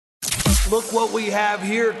Look what we have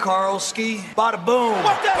here, Karlski. Bada boom.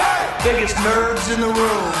 What the heck? Biggest nerds in the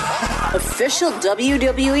room. Official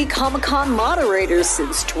WWE Comic-Con moderators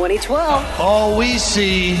since 2012. All we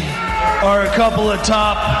see are a couple of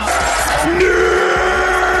top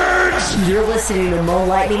nerds. You're listening to Mo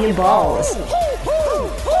Lightning and Ballz.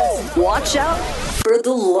 Watch out for the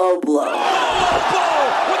low blow.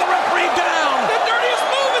 With the referee down. The dirtiest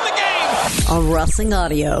move in the game. On Wrestling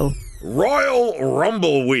Audio. Royal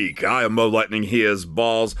Rumble week. I am Mo Lightning. He is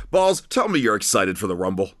Ballz. Ballz, tell me you're excited for the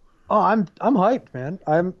Rumble. Oh, I'm hyped, man.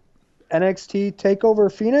 I'm NXT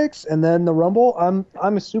Takeover Phoenix, and then the Rumble.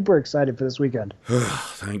 I'm super excited for this weekend.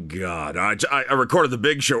 Thank God. I recorded the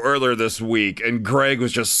Big Show earlier this week, and Greg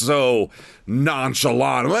was just so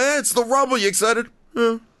nonchalant. Well, it's the Rumble. You excited?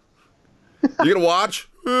 You gonna watch?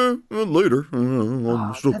 Later.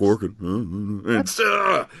 I'm still working.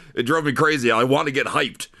 It drove me crazy. I want to get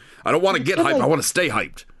hyped. I don't want to get hyped. I want to stay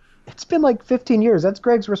hyped. It's been like 15 years. That's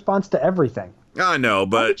Greg's response to everything. I know,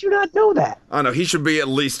 but how did you not know that? I know he should at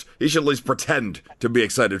least pretend to be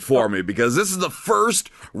excited for me, because this is the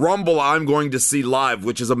first Rumble I'm going to see live,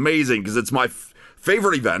 which is amazing because it's my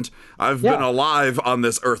favorite event. I've been alive on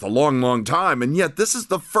this earth a long, long time, and yet this is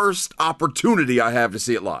the first opportunity I have to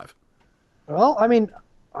see it live. Well, I mean,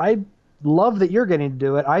 I love that you're getting to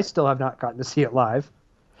do it. I still have not gotten to see it live.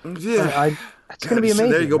 Yeah. It's going to be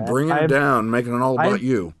amazing. There you go, bringing it down, making it all about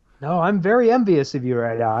you. No, I'm very envious of you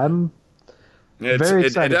right now. I'm very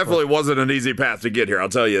excited. It definitely wasn't an easy path to get here, I'll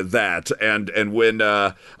tell you that. And when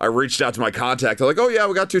I reached out to my contact, they're like, oh yeah,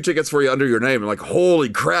 we got 2 tickets for you under your name. I'm like, holy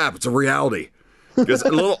crap, it's a reality. Because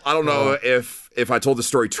I don't know if I told the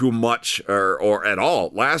story too much or at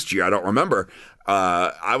all last year. I don't remember.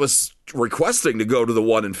 I was requesting to go to the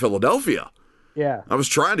one in Philadelphia. Yeah. I was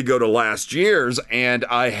trying to go to last year's, and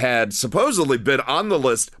I had supposedly been on the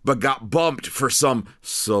list, but got bumped for some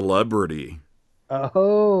celebrity.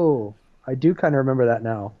 Oh, I do kind of remember that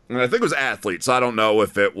now. And I think it was athletes. I don't know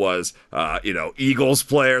if it was, Eagles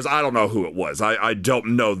players. I don't know who it was. I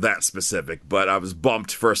don't know that specific, but I was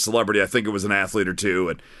bumped for a celebrity. I think it was an athlete or two,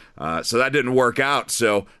 and so that didn't work out.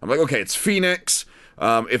 So I'm like, okay, it's Phoenix.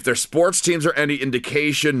 If their sports teams are any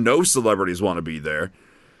indication, no celebrities want to be there.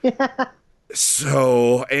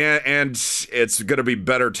 So, and it's going to be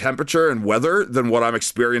better temperature and weather than what I'm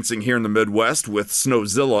experiencing here in the Midwest with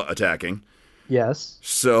Snowzilla attacking. Yes.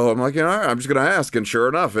 So I'm like, all right, I'm just going to ask. And sure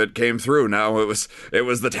enough, it came through. Now it was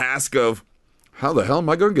the task of, how the hell am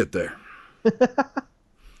I going to get there?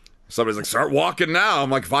 Somebody's like, start walking now. I'm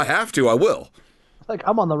like, if I have to, I will. Like,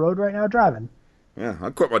 I'm on the road right now driving. Yeah,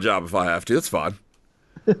 I'll quit my job if I have to. It's fine.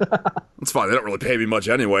 It's fine. They don't really pay me much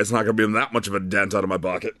anyway. It's not going to be that much of a dent out of my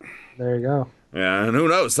pocket. There you go. Yeah, and who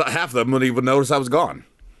knows? Half of them wouldn't even notice I was gone.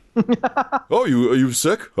 Oh, you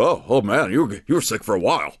sick? Oh man, you were sick for a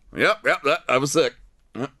while. Yep, I was sick.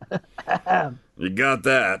 You got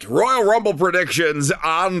that. Royal Rumble predictions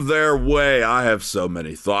on their way. I have so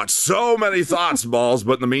many thoughts, Ballz.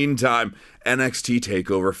 But in the meantime, NXT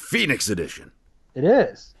TakeOver Phoenix edition. It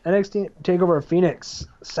is NXT TakeOver Phoenix,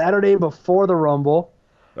 Saturday before the Rumble.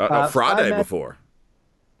 Friday before.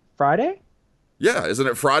 Friday? Yeah, isn't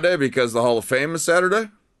it Friday because the Hall of Fame is Saturday?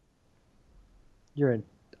 I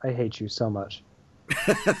hate you so much.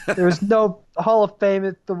 There's no Hall of Fame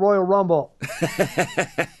at the Royal Rumble.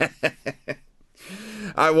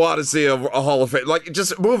 I want to see a Hall of Fame. Like,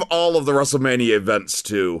 just move all of the WrestleMania events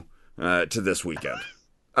to this weekend.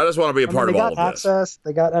 I just want to be a part of all of this.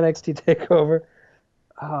 They got NXT TakeOver.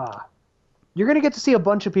 You're going to get to see a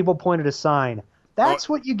bunch of people point at a sign. That's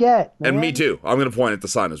what you get, man. And me too. I'm going to point at the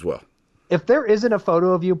sign as well. If there isn't a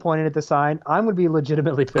photo of you pointing at the sign, I'm going to be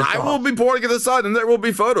legitimately pissed off. I will be pointing at the sign, and there will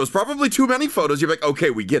be photos. Probably too many photos. You're like, okay,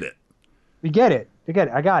 we get it. We get it.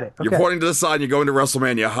 I got it. Okay. You're pointing to the sign. You're going to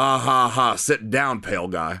WrestleMania. Ha, ha, ha. Sit down, pale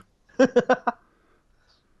guy.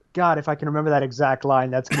 God, if I can remember that exact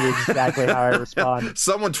line, that's going to be exactly how I respond.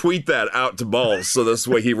 Someone tweet that out to Ballz so this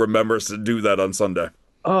way he remembers to do that on Sunday.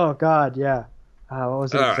 Oh, God, yeah. What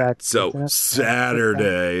was it exactly? Right, so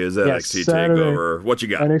Saturday is NXT TakeOver. What you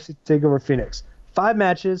got? NXT TakeOver Phoenix. 5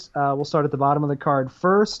 matches. We'll start at the bottom of the card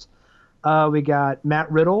first. We got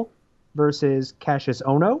Matt Riddle versus Cassius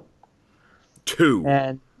Ohno. 2.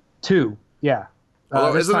 And 2, yeah.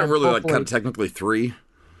 Although, isn't it really like kind of technically 3?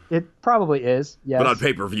 It probably is, yes. But on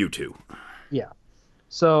pay-per-view, 2. Yeah.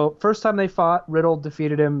 So, first time they fought, Riddle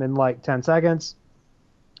defeated him in like 10 seconds.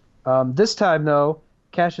 This time, though,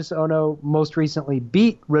 Cassius Ohno most recently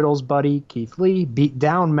beat Riddle's buddy, Keith Lee, beat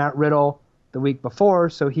down Matt Riddle the week before,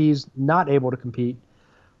 so he's not able to compete.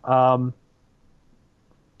 I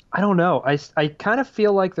don't know. I kind of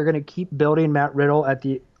feel like they're going to keep building Matt Riddle at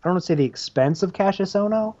the, I don't want to say the expense of Cassius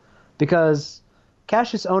Ohno, because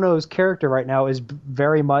Cassius Ohno's character right now is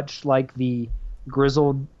very much like the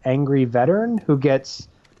grizzled, angry veteran who gets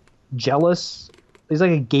jealous. He's like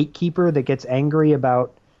a gatekeeper that gets angry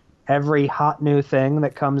about every hot new thing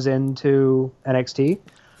that comes into NXT.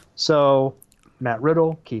 So Matt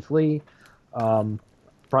Riddle, Keith Lee,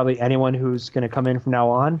 probably anyone who's going to come in from now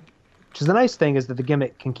on. Which is the nice thing is that the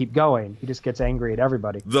gimmick can keep going. He just gets angry at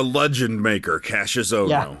everybody. The legend maker, Cassius Ohno.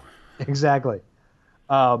 Yeah, exactly.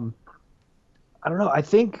 I don't know. I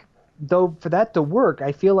think, though, for that to work,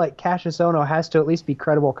 I feel like Cassius Ohno has to at least be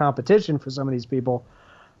credible competition for some of these people.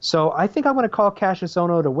 So I think I'm going to call Cassius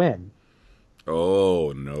Ohno to win.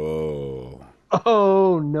 Oh, no.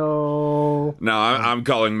 Oh, no. No, I'm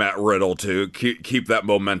calling Matt Riddle to keep that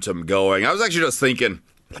momentum going. I was actually just thinking,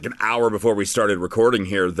 like an hour before we started recording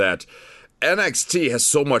here, that NXT has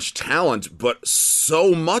so much talent, but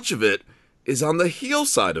so much of it is on the heel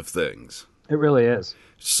side of things. It really is.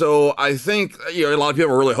 So I think, a lot of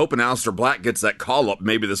people are really hoping Aleister Black gets that call-up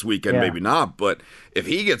maybe this weekend, maybe not. But if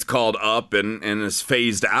he gets called up and is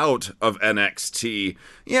phased out of NXT,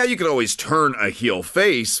 you can always turn a heel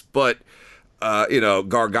face. But,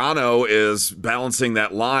 Gargano is balancing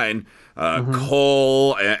that line.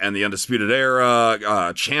 Cole and the Undisputed Era,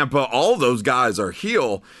 Ciampa, all those guys are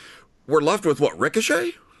heel. We're left with, what,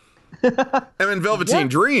 Ricochet? I mean, Velveteen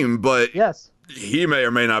Dream, but... Yes. He may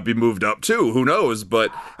or may not be moved up too. Who knows? But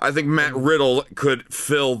I think Matt Riddle could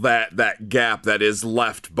fill that gap that is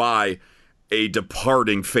left by a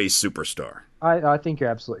departing face superstar. I think you're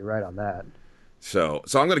absolutely right on that. So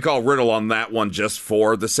I'm going to call Riddle on that one just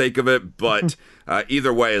for the sake of it. But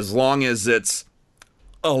either way, as long as it's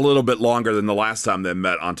a little bit longer than the last time they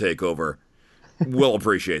met on TakeOver, we'll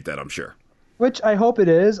appreciate that, I'm sure. Which I hope it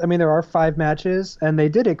is. I mean, there are 5 matches, and they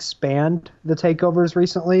did expand the takeovers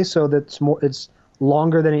recently, so that's more. It's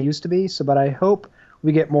longer than it used to be. So, but I hope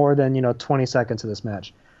we get more than 20 seconds of this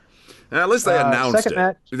match. And at least they announced it.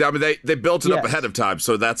 Match, I mean, they built it up ahead of time,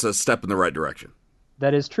 so that's a step in the right direction.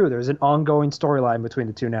 That is true. There's an ongoing storyline between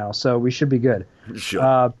the two now, so we should be good.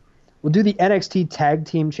 Sure. We'll do the NXT Tag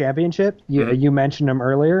Team Championship. You mentioned them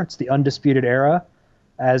earlier. It's the Undisputed Era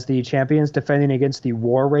as the champions defending against the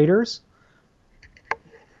War Raiders.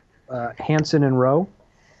 Hanson and Rowe.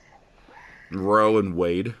 Rowe and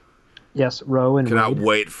Wade. Yes, Rowe and Cannot Wade.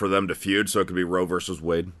 wait for them to feud, so it could be Rowe versus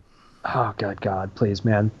Wade. Oh, God, please,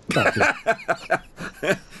 man.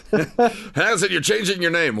 Hanson, you're changing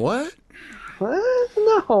your name. What?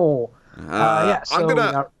 No.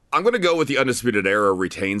 I'm gonna go with the Undisputed Era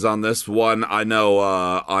retains on this one. I know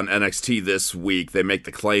on NXT this week they make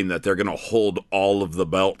the claim that they're gonna hold all of the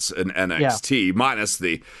belts in NXT, minus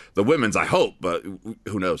the women's. I hope, but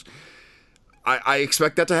who knows? I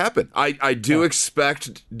expect that to happen. I do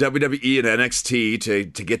expect WWE and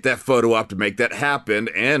NXT to get that photo up to make that happen,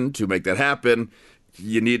 and to make that happen,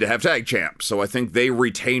 you need to have tag champs. So I think they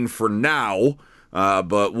retain for now.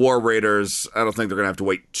 But War Raiders, I don't think they're going to have to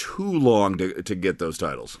wait too long to get those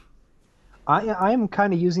titles. I am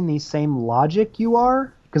kind of using the same logic you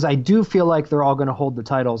are, because I do feel like they're all going to hold the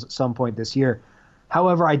titles at some point this year.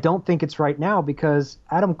 However, I don't think it's right now because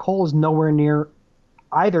Adam Cole is nowhere near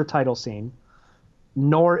either title scene,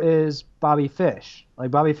 nor is Bobby Fish.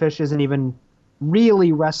 Like, Bobby Fish isn't even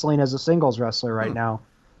really wrestling as a singles wrestler right now.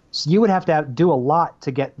 So you would have to do a lot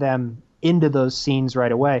to get them into those scenes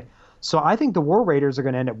right away. So I think the War Raiders are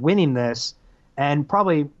going to end up winning this, and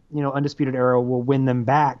probably, Undisputed Era will win them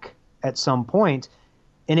back at some point,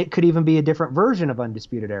 and it could even be a different version of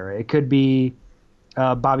Undisputed Era. It could be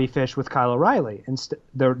Bobby Fish with Kyle O'Reilly,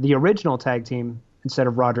 the original tag team, instead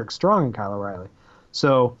of Roderick Strong and Kyle O'Reilly.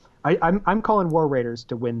 So I'm calling War Raiders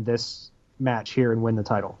to win this match here and win the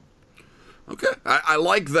title. Okay. I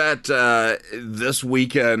like that this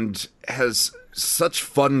weekend has such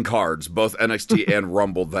fun cards, both NXT and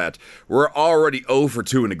Rumble, that we're already 0 for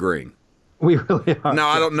 2 in agreeing. We really are. Now,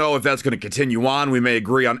 I don't know if that's going to continue on. We may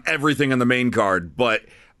agree on everything in the main card, but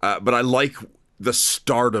I like the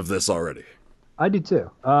start of this already. I do too.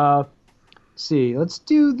 Let's see. Let's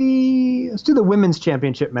do the women's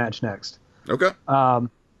championship match next. Okay.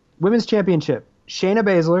 Women's championship: Shayna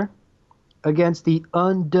Baszler against the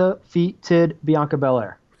undefeated Bianca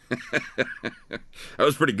Belair. That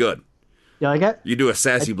was pretty good. You like it? You do a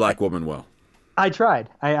sassy black woman well. I tried.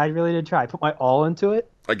 I really did try. I put my all into it.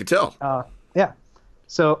 I could tell. Yeah.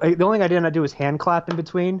 So the only thing I did not do was hand clap in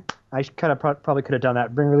between. I kind of probably could have done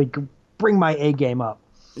that. Bring my A game up.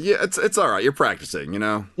 Yeah, it's all right. You're practicing,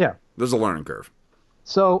 Yeah. There's a learning curve.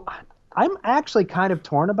 So I'm actually kind of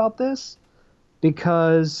torn about this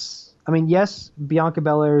because, yes, Bianca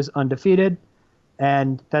Belair is undefeated,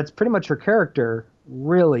 and that's pretty much her character,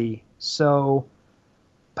 really. So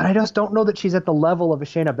but I just don't know that she's at the level of a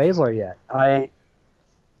Shayna Baszler yet.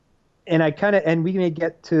 And we may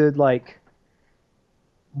get to like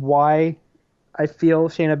why I feel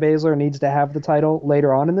Shayna Baszler needs to have the title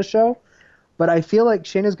later on in the show, but I feel like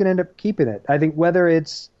Shayna's going to end up keeping it. I think whether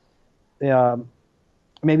it's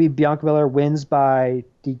maybe Bianca Belair wins by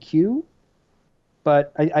DQ,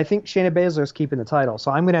 but I think Shayna Baszler is keeping the title,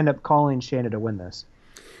 so I'm going to end up calling Shayna to win this.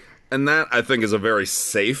 And that, I think, is a very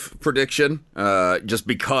safe prediction, just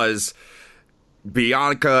because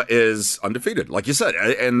Bianca is undefeated, like you said,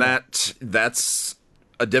 and that's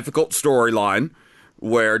a difficult storyline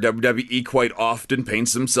where WWE quite often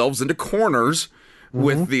paints themselves into corners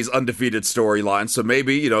with these undefeated storylines. So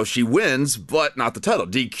maybe, she wins, but not the title.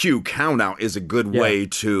 DQ countout is a good way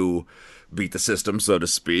to beat the system, so to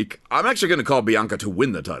speak. I'm actually going to call Bianca to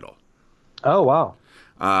win the title. Oh, wow.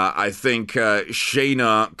 I think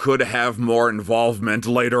Shayna could have more involvement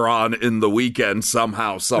later on in the weekend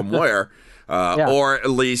somehow, somewhere, or at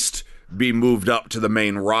least be moved up to the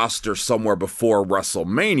main roster somewhere before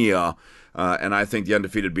WrestleMania. And I think the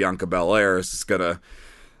undefeated Bianca Belair is going to,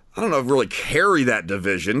 I don't know, really carry that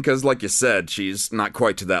division because, like you said, she's not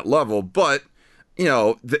quite to that level. But, they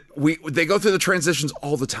go through the transitions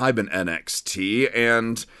all the time in NXT,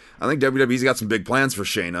 and I think WWE's got some big plans for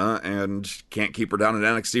Shayna and can't keep her down in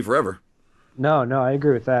NXT forever. No, I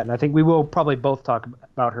agree with that. And I think we will probably both talk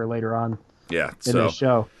about her later on in this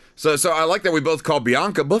show. So I like that we both call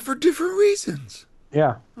Bianca, but for different reasons.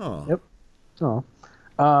 Yeah. Oh. Yep. So,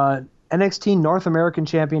 NXT North American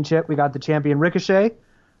Championship, we got the champion Ricochet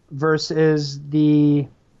versus I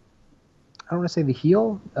don't want to say the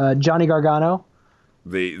heel, Johnny Gargano.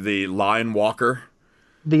 The line walker.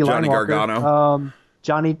 Johnny Gargano.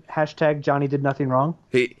 Johnny did nothing wrong.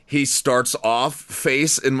 He starts off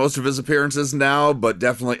face in most of his appearances now, but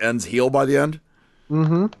definitely ends heel by the end.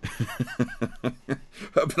 Mm-hmm.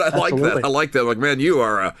 But I like that. I like that. Like, man,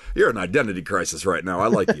 you're an identity crisis right now. I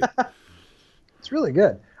like you. It's really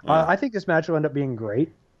good. I think this match will end up being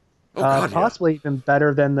great. Oh, God, possibly even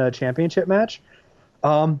better than the championship match.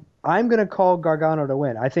 I'm going to call Gargano to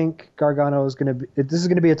win. I think Gargano is going to be... This is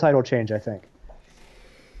going to be a title change, I think.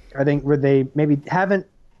 I think where they maybe haven't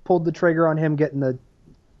pulled the trigger on him getting the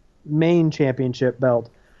main championship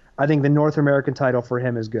belt. I think the North American title for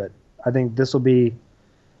him is good. I think this will be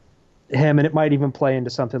him, and it might even play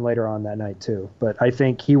into something later on that night, too. But I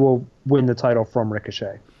think he will win the title from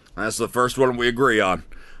Ricochet. That's the first one we agree on.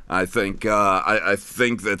 I think I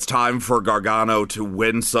think it's time for Gargano to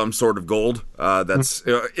win some sort of gold. That's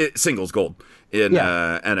singles gold in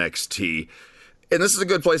NXT. And this is a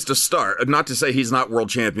good place to start. Not to say he's not world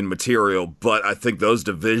champion material, but I think those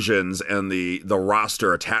divisions and the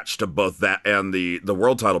roster attached to both that and the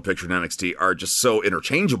world title picture in NXT are just so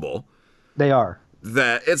interchangeable. They are.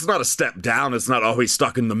 That it's not a step down. It's not, he's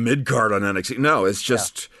stuck in the mid-card on NXT. No, it's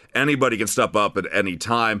just... Anybody can step up at any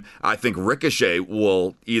time. I think Ricochet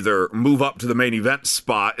will either move up to the main event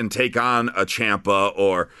spot and take on a Ciampa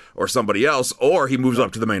or somebody else, or he moves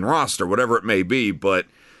up to the main roster, whatever it may be. But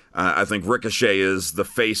I think Ricochet is the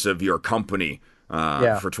face of your company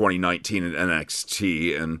for 2019 in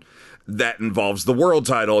NXT, and that involves the world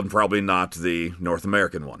title and probably not the North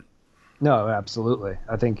American one. No, absolutely.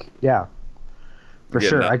 I think, for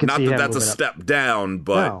sure. I can not see that him that's a step down,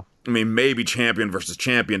 but... No. I mean, maybe champion versus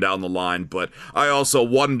champion down the line, but I also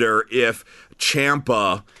wonder if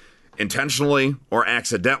Ciampa intentionally or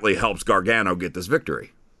accidentally helps Gargano get this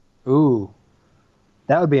victory. Ooh,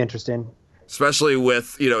 that would be interesting. Especially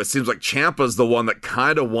with, it seems like Ciampa's the one that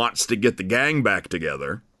kind of wants to get the gang back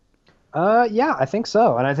together. Yeah, I think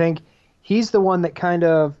so. And I think he's the one that kind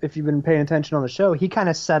of, if you've been paying attention on the show, he kind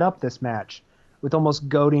of set up this match with almost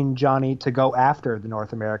goading Johnny to go after the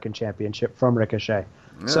North American Championship from Ricochet.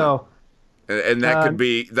 Yeah. So, and that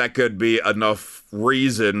could be enough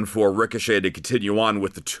reason for Ricochet to continue on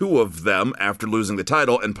with the two of them after losing the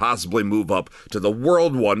title and possibly move up to the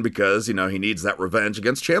world one because, he needs that revenge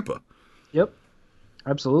against Ciampa. Yep,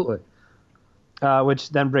 absolutely.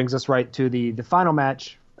 Which then brings us right to the final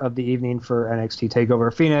match of the evening for NXT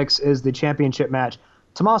TakeOver Phoenix is the championship match.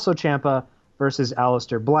 Tommaso Ciampa versus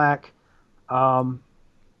Aleister Black. I'm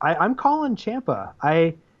calling Ciampa.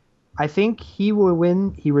 I think he will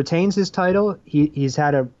win. He retains his title. He's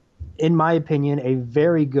had in my opinion, a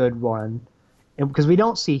very good one, because we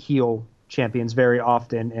don't see heel champions very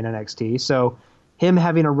often in NXT. So him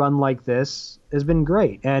having a run like this has been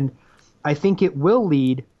great, and I think it will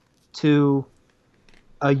lead to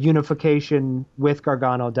a unification with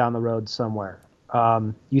Gargano down the road somewhere.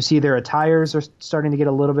 You see their attires are starting to get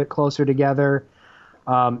a little bit closer together.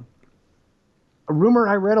 A rumor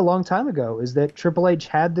I read a long time ago is that Triple H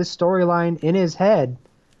had this storyline in his head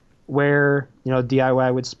where,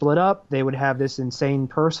 DIY would split up. They would have this insane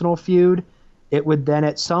personal feud. It would then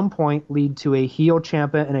at some point lead to a heel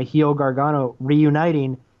Ciampa and a heel Gargano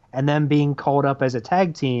reuniting and then being called up as a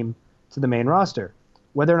tag team to the main roster.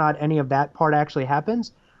 Whether or not any of that part actually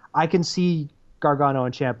happens, I can see Gargano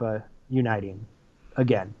and Ciampa uniting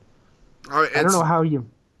again. I don't know how you...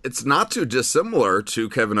 It's not too dissimilar to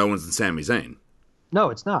Kevin Owens and Sami Zayn. No,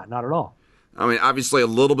 it's not at all. I mean, obviously a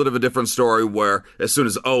little bit of a different story where as soon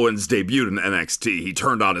as Owens debuted in NXT, he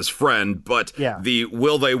turned on his friend, but the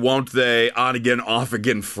will they, won't they, on again, off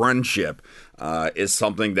again friendship is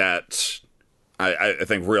something that I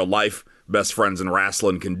think real life best friends in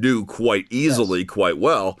wrestling can do quite easily, quite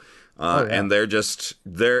well. And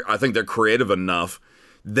I think they're creative enough,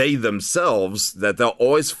 they themselves, that they'll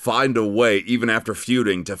always find a way, even after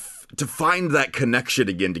feuding, to find that connection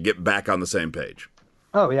again, to get back on the same page.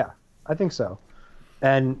 Oh, yeah. I think so.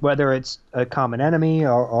 And whether it's a common enemy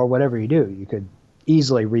or whatever you do, you could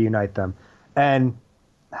easily reunite them. And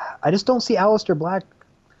I just don't see Aleister Black.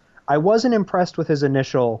 I wasn't impressed with his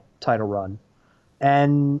initial title run.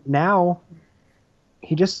 And now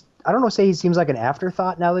I don't know, say he seems like an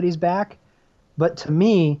afterthought now that he's back. But to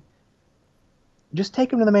me, just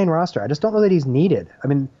take him to the main roster. I just don't know that he's needed. I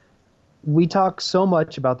mean, we talk so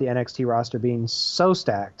much about the NXT roster being so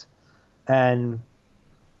stacked. And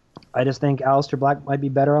I just think Aleister Black might be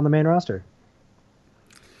better on the main roster.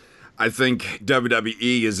 I think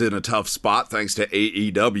WWE is in a tough spot thanks to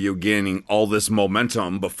AEW gaining all this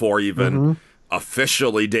momentum before even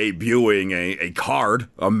officially debuting a card,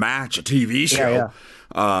 a match, a TV show.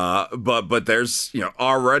 But there's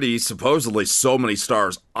already supposedly so many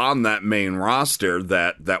stars on that main roster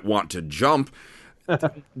that want to jump.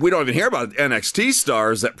 We don't even hear about NXT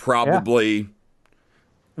stars that probably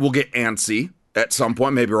will get antsy at some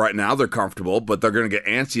point. Maybe right now they're comfortable, but they're going to get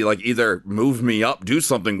antsy, like either move me up, do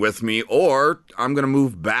something with me, or I'm going to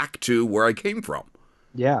move back to where I came from.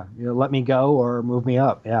 Yeah, let me go or move me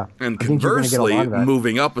up, yeah. And conversely,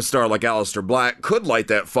 moving up a star like Aleister Black could light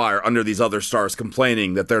that fire under these other stars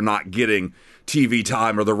complaining that they're not getting TV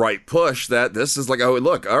time or the right push, that this is like, oh,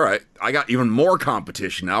 look, all right, I got even more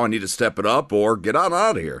competition now. I need to step it up or get on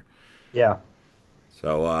out of here. Yeah.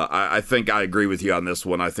 So I think I agree with you on this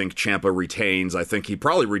one. I think Ciampa retains. I think he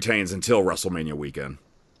probably retains until WrestleMania weekend.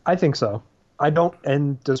 I think so.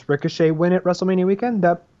 And does Ricochet win at WrestleMania weekend?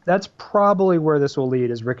 That's probably where this will lead,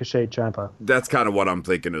 is Ricochet Ciampa. That's kind of what I'm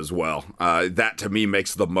thinking as well. That to me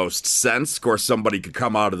makes the most sense. Of course, somebody could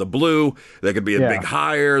come out of the blue. There could be a big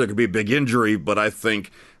hire. There could be a big injury. But I think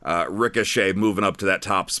Ricochet moving up to that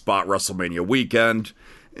top spot WrestleMania weekend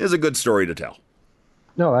is a good story to tell.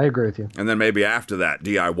 No, I agree with you. And then maybe after that,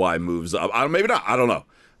 DIY moves up. Maybe not. I don't know.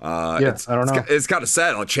 I don't know. It's kind of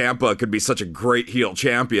sad. Like, Ciampa could be such a great heel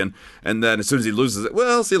champion, and then as soon as he loses it,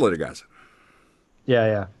 well, see you later, guys.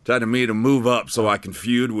 Yeah. Time to me to move up so I can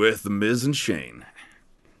feud with The Miz and Shane.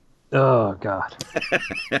 Oh, God.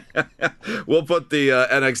 We'll put the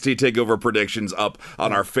NXT TakeOver predictions up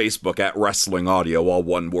on our Facebook at Wrestling Audio, all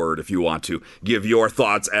one word, if you want to give your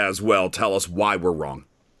thoughts as well. Tell us why we're wrong.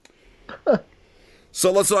 So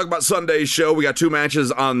let's talk about Sunday's show. We got two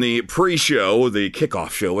matches on the pre-show, the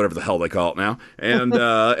kickoff show, whatever the hell they call it now, and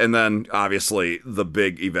and then obviously the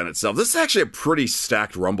big event itself. This is actually a pretty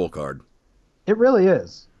stacked Rumble card. It really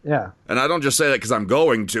is, yeah. And I don't just say that because I'm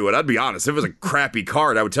going to it. I'd be honest. If it was a crappy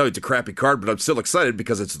card, I would tell you it's a crappy card, but I'm still excited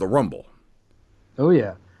because it's the Rumble. Oh,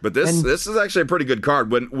 yeah. But this is actually a pretty good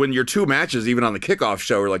card. When your two matches, even on the kickoff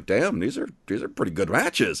show, are like, damn, these are pretty good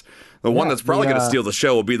matches. The one that's probably going to steal the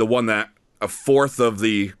show will be the one that a fourth of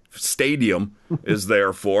the stadium is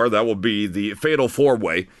there for. That will be the Fatal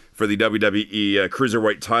 4-Way for the WWE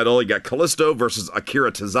Cruiserweight title. You got Kalisto versus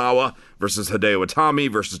Akira Tozawa versus Hideo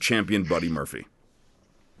Itami versus champion Buddy Murphy.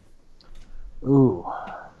 Ooh.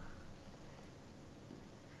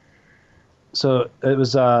 So it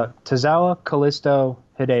was Tozawa, Kalisto,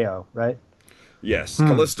 Hideo, right? Yes.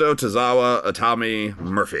 Kalisto, Tozawa, Itami,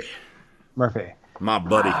 Murphy. My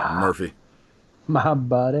buddy, Murphy. My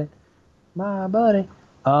buddy.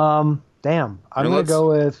 Damn. I'm going to go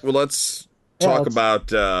with... Well, let's talk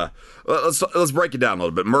about... let's break it down a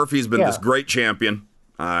little bit. Murphy's been this great champion.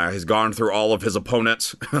 He's gone through all of his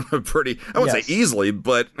opponents pretty... I wouldn't say easily,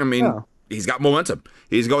 but, I mean, he's got momentum.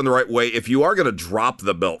 He's going the right way. If you are going to drop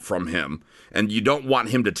the belt from him, and you don't want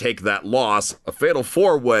him to take that loss, a Fatal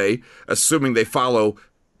 4-Way, assuming they follow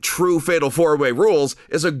true Fatal 4-Way rules,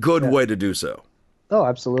 is a good way to do so. Oh,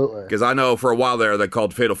 absolutely. Because I know for a while there they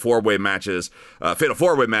called Fatal 4-Way matches,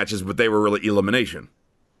 but they were really elimination.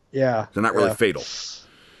 Yeah. They're not really fatal.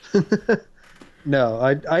 No,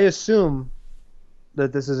 I assume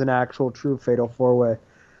that this is an actual true Fatal 4-Way.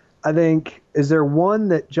 I think, is there one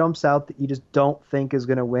that jumps out that you just don't think is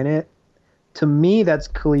going to win it? To me, that's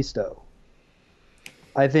Kalisto.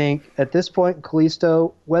 I think at this point,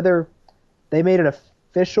 Kalisto, whether they made it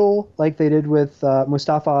official like they did with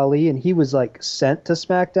Mustafa Ali and he was like sent to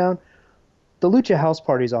SmackDown, the Lucha House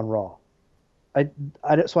Party's on Raw.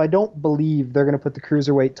 So I don't believe they're going to put the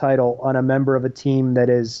Cruiserweight title on a member of a team that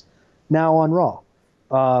is now on Raw.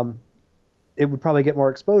 It would probably get more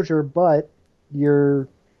exposure, but they're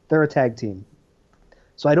a tag team.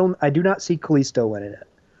 So I do not see Kalisto winning it.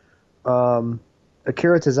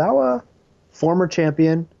 Akira Tozawa, former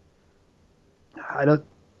champion. I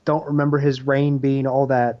don't remember his reign being all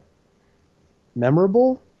that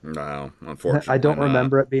memorable. No, unfortunately, I don't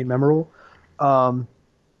remember it being memorable.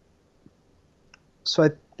 So I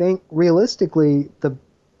think realistically, the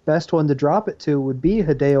best one to drop it to would be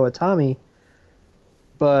Hideo Itami.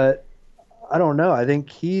 But I don't know. I think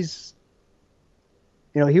he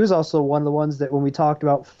was also one of the ones that when we talked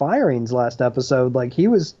about firings last episode, like he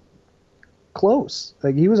was close.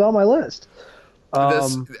 Like he was on my list.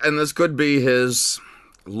 This could be his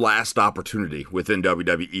last opportunity within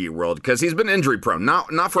WWE world because he's been injury prone,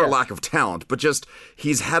 not for a lack of talent, but just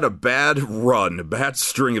he's had a bad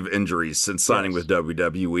string of injuries since signing with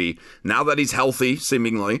WWE. Now that he's healthy,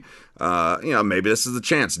 seemingly, maybe this is the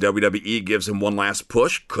chance. WWE gives him one last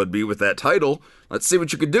push, could be with that title. Let's see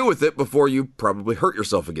what you could do with it before you probably hurt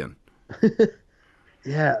yourself again.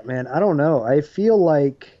 Yeah, man, I don't know. I feel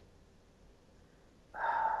like,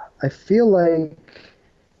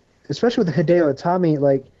 especially with Hideo Itami,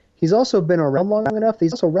 like he's also been around long enough.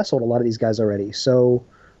 He's also wrestled a lot of these guys already. So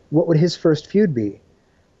what would his first feud be?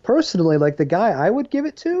 Personally, like the guy I would give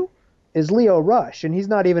it to is Leo Rush, and he's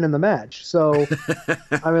not even in the match. So,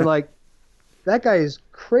 I mean, like that guy is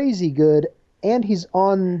crazy good, and he's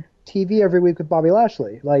on TV every week with Bobby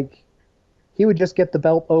Lashley. Like he would just get the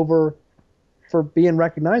belt over for being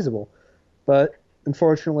recognizable. But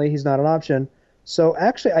unfortunately, he's not an option. So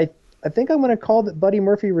actually, I think I'm going to call that Buddy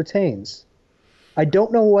Murphy retains. I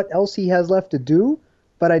don't know what else he has left to do,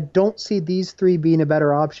 but I don't see these three being a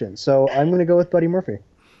better option. So I'm going to go with Buddy Murphy.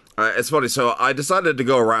 It's funny. So I decided to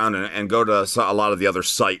go around and go to a lot of the other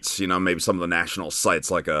sites, maybe some of the national sites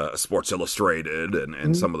like Sports Illustrated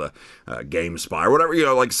and some of the GameSpy or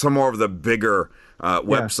whatever, like some more of the bigger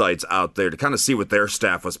websites out there to kind of see what their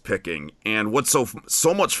staff was picking. And what's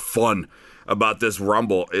so much fun about this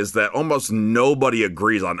Rumble is that almost nobody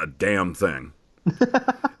agrees on a damn thing.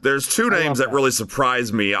 There's two names that really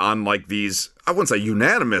surprise me on like these, I wouldn't say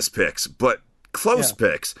unanimous picks, but close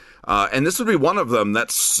picks. And this would be one of them that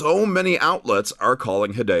so many outlets are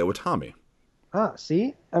calling Hideo Itami.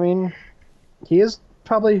 See? I mean, he is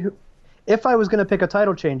probably, if I was going to pick a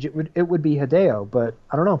title change, it would be Hideo, but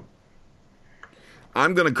I don't know.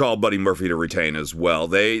 I'm going to call Buddy Murphy to retain as well.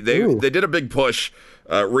 They did a big push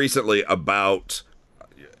recently about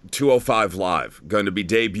 205 Live, going to be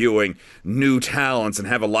debuting new talents and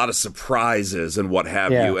have a lot of surprises and what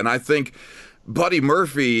have you. And I think Buddy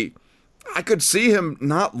Murphy, I could see him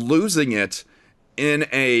not losing it in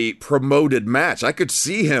a promoted match. I could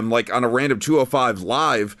see him like on a random 205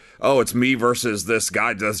 Live, oh, it's me versus this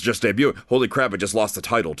guy that's just debuting. Holy crap, I just lost the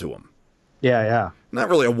title to him. Yeah. Not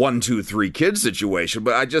really a 1, 2, 3 kid situation,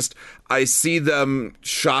 but I see them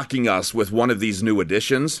shocking us with one of these new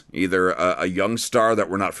additions, either a young star that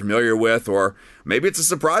we're not familiar with, or maybe it's a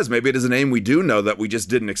surprise. Maybe it is a name we do know that we just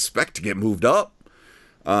didn't expect to get moved up.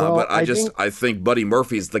 But I think Buddy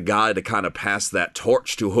Murphy's the guy to kind of pass that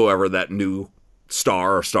torch to whoever that new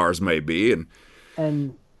star or stars may be.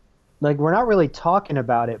 And like, we're not really talking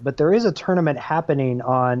about it, but there is a tournament happening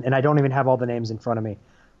on, and I don't even have all the names in front of me,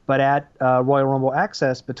 but at Royal Rumble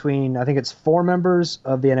Access between, I think it's 4 members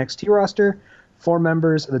of the NXT roster, 4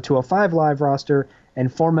 members of the 205 Live roster,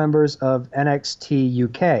 and 4 members of NXT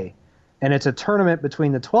UK. And it's a tournament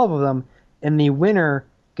between the 12 of them, and the winner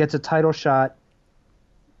gets a title shot.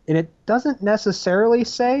 And it doesn't necessarily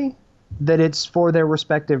say that it's for their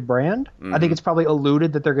respective brand. I think it's probably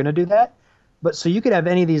alluded that they're going to do that. But so you could have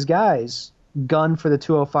any of these guys gun for the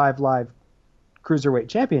 205 Live Cruiserweight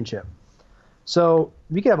Championship. So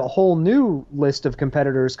we could have a whole new list of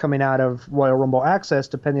competitors coming out of Royal Rumble Access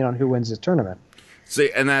depending on who wins this tournament.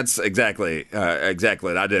 See, and that's exactly it. I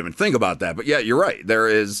didn't even think about that. But yeah, you're right. There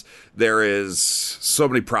is so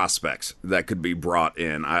many prospects that could be brought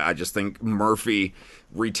in. I just think Murphy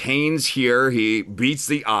retains here. He beats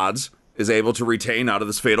the odds, is able to retain out of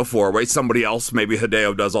this fatal 4-way. Somebody else, maybe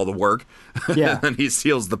Hideo, does all the work. Yeah. And he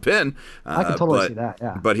seals the pin. I can totally see that,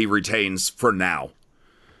 yeah. But he retains for now.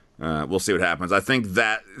 We'll see what happens. I think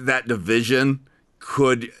that division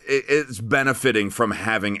it's benefiting from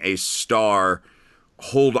having a star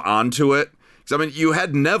hold on to it. Because, I mean, you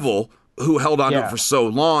had Neville, who held on to it for so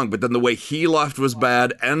long, but then the way he left was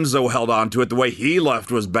bad. Enzo held on to it. The way he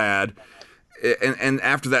left was bad. And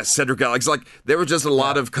after that, Cedric got like there was just a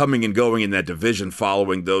lot of coming and going in that division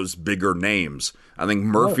following those bigger names. I think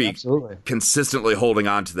Murphy consistently holding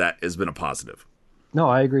on to that has been a positive. No,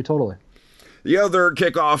 I agree totally. The other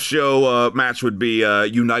kickoff show match would be a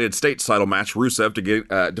United States title match,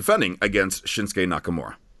 Rusev defending against Shinsuke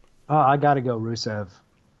Nakamura. I got to go Rusev.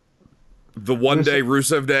 The one-day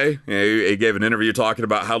Rusev Day, he gave an interview talking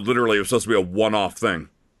about how literally it was supposed to be a one-off thing.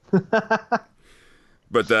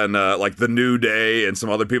 But then, like, the New Day and some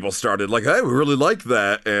other people started like, hey, we really like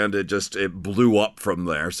that, and it blew up from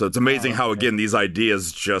there. So it's amazing how, again, these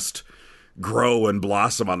ideas just grow and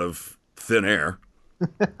blossom out of thin air.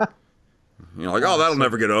 You know, like, oh, that'll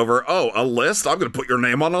never get over. Oh, a list? I'm going to put your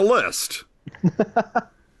name on a list.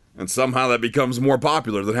 And somehow that becomes more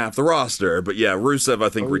popular than half the roster. But yeah, Rusev, I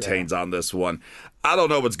think, retains on this one. I don't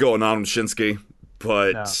know what's going on with Shinsuke,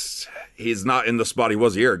 but he's not in the spot he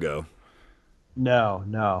was a year ago. No.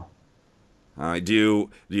 Do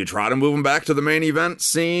you try to move him back to the main event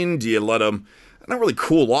scene? Do you let him not really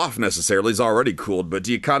cool off necessarily? He's already cooled, but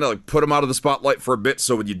do you kind of like put him out of the spotlight for a bit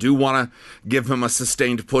so when you do want to give him a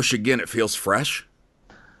sustained push again, it feels fresh?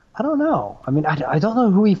 I don't know. I mean, I don't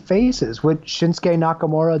know who he faces. Would Shinsuke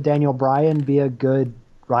Nakamura, Daniel Bryan be a good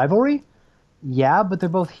rivalry? Yeah, but they're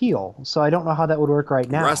both heel, so I don't know how that would work right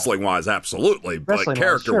now. Wrestling-wise, absolutely, but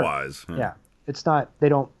character-wise. Sure. Yeah, it's not, they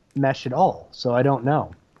don't mesh at all, so I don't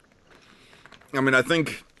know. I mean, I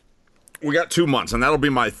think we got 2 months, and that'll be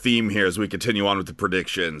my theme here as we continue on with the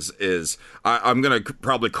predictions, is I'm going to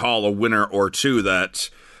probably call a winner or two that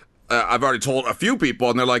I've already told a few people,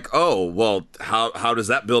 and they're like, oh, well, how does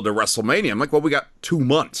that build to WrestleMania? I'm like, well, we got 2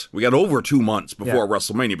 months. We got over 2 months before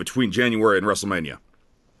WrestleMania, between January and WrestleMania.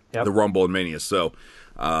 Yep. The Rumble and Mania. So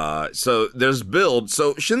there's build.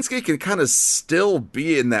 So Shinsuke can kind of still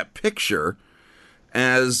be in that picture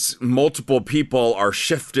as multiple people are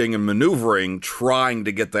shifting and maneuvering, trying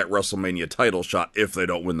to get that WrestleMania title shot if they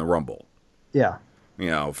don't win the Rumble. Yeah. You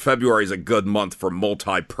know, February is a good month for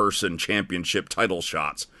multi-person championship title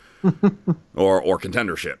shots. or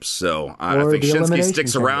contenderships. So I think Shinsuke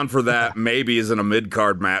sticks around for that, maybe is in a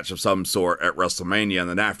mid-card match of some sort at WrestleMania, and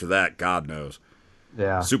then after that, God knows.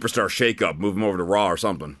 Yeah. Superstar shakeup, move him over to Raw or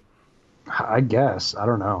something. I guess. I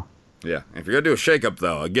don't know. Yeah. If you're going to do a shakeup,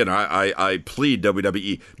 though, again, I plead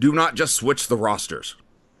WWE, do not just switch the rosters.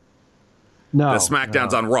 No. The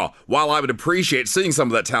SmackDown's on Raw. While I would appreciate seeing some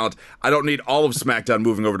of that talent, I don't need all of SmackDown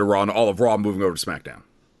moving over to Raw and all of Raw moving over to SmackDown.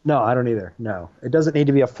 No, I don't either. No. It doesn't need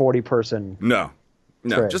to be a 40-person. No,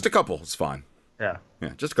 just a couple is fine. Yeah,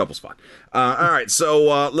 just a couple's fine. All right,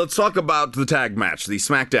 so let's talk about the tag match, the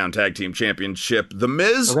SmackDown Tag Team Championship. The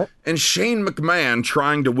Miz and Shane McMahon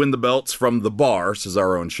trying to win the belts from the Bar, says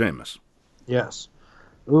our own Sheamus. Yes.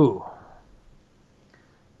 Ooh.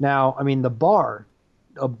 Now, I mean, the Bar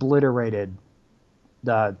obliterated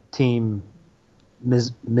the team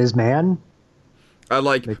Ms. Man. I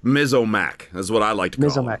like Mizomac. That's what I like to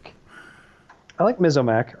call him. I like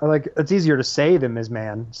Mizomac. It's easier to say than Ms.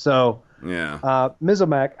 Man. So yeah,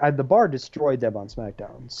 Mizomac. The Bar destroyed them on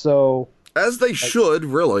SmackDown. So as they should,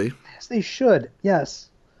 really. As they should. Yes.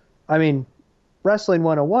 I mean, Wrestling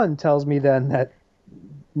 101 tells me then that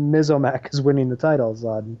Mizomac is winning the titles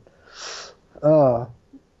on.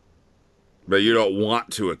 But you don't want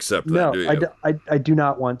to accept that, do you? I do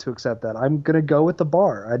not want to accept that. I'm gonna go with the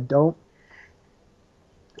Bar.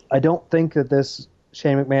 I don't think that this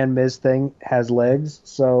Shane McMahon Miz thing has legs.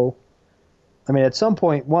 So, I mean, at some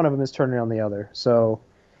point, one of them is turning on the other. So,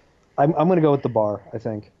 I'm going to go with the Bar, I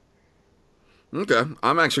think. Okay.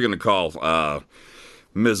 I'm actually going to call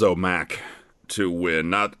Mizomac to win.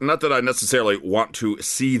 Not that I necessarily want to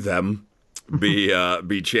see them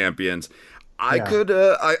be champions. I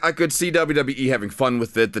could see WWE having fun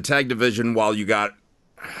with it. The tag division, while you got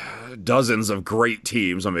dozens of great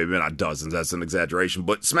teams. I mean, maybe not dozens, that's an exaggeration,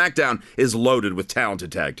 but SmackDown is loaded with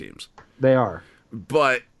talented tag teams. They are.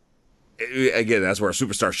 But again, that's where a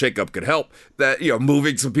superstar shakeup could help. That,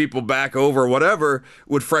 moving some people back over, whatever,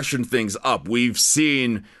 would freshen things up. We've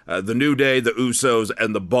seen the New Day, the Usos,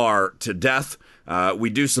 and the Bar to death. We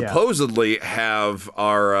do supposedly have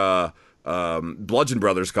our Bludgeon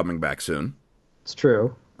Brothers coming back soon. It's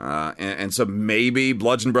true. And so maybe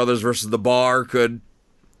Bludgeon Brothers versus the Bar could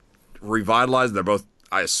revitalized. They're both,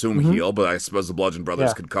 I assume, heel, but I suppose the Bludgeon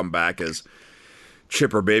Brothers could come back as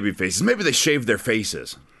chipper baby faces. Maybe they shaved their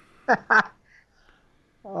faces.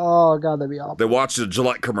 Oh, God, that'd be awful. They watched a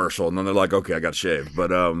Gillette commercial, and then they're like, okay, I got shaved.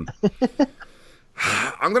 But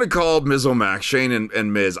I'm going to call Miz-O-Max, Shane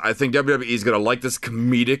and Miz. I think WWE is going to like this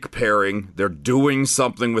comedic pairing. They're doing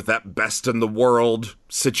something with that best in the world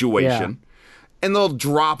situation. Yeah. And they'll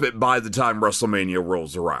drop it by the time WrestleMania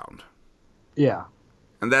rolls around. Yeah.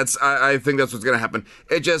 And I think that's what's going to happen.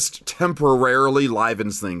 It just temporarily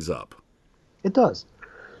livens things up. It does.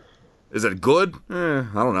 Is it good? I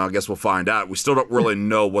don't know. I guess we'll find out. We still don't really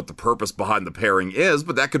know what the purpose behind the pairing is,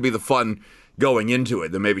 but that could be the fun going into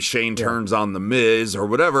it. Then maybe Shane turns on the Miz or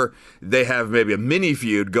whatever. They have maybe a mini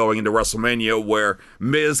feud going into WrestleMania where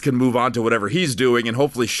Miz can move on to whatever he's doing, and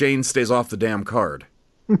hopefully Shane stays off the damn card.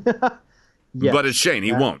 Yes. But it's Shane.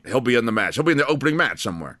 He won't. He'll be in the match. He'll be in the opening match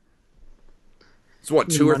somewhere. It's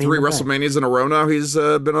what, 2 or 3 WrestleManias in a row now he's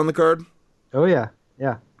been on the card? Oh, yeah.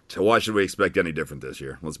 Yeah. So why should we expect any different this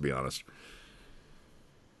year? Let's be honest.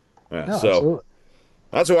 Yeah, no, so absolutely.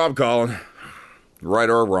 That's who I'm calling. Right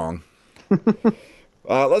or wrong.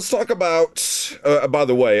 Let's talk about, by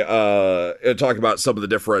the way, talk about some of the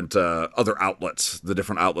different other outlets, the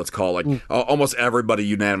different outlets calling. Almost everybody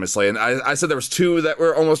unanimously. And I said there was 2 that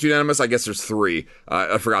were almost unanimous. I guess there's 3.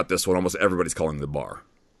 I forgot this one. Almost everybody's calling the bar.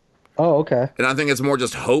 Oh, okay. And I think it's more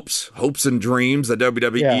just hopes and dreams that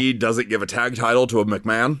WWE doesn't give a tag title to a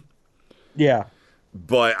McMahon. Yeah.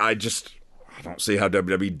 But I don't see how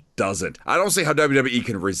WWE doesn't. I don't see how WWE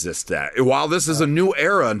can resist that. While this is a new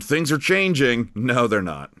era and things are changing, no, they're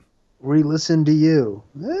not. We listen to you.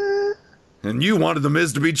 And you wanted The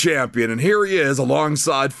Miz to be champion, and here he is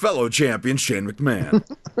alongside fellow champion Shane McMahon.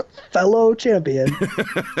 Fellow champion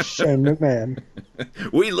Shane McMahon.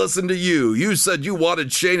 We listened to you. You said you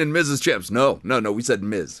wanted Shane and Miz as champs. No, we said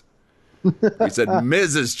Miz. We said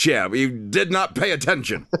Miz as champ. You did not pay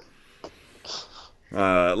attention.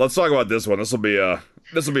 Let's talk about this one. This will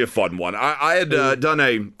be a fun one. I had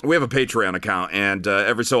we have a Patreon account, and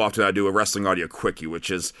every so often I do a Wrestling Audio Quickie,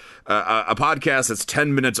 which is a podcast that's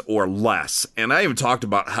 10 minutes or less. And I even talked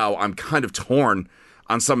about how I'm kind of torn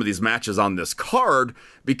on some of these matches on this card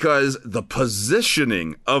because the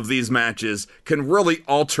positioning of these matches can really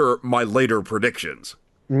alter my later predictions.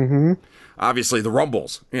 Mm-hmm. Obviously, the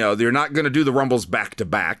Rumbles. They're not going to do the Rumbles back to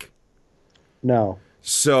back. No.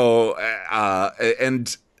 So,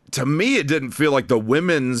 and to me, it didn't feel like the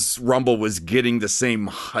women's Rumble was getting the same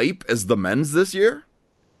hype as the men's this year.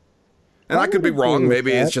 And I could be wrong.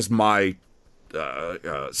 Maybe it's just my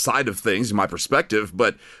side of things, my perspective.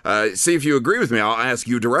 But see if you agree with me. I'll ask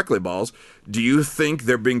you directly, Ballz. Do you think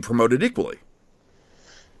they're being promoted equally?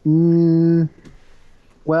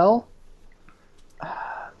 Well,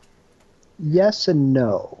 yes and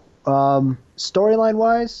no.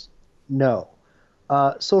 Storyline-wise, no.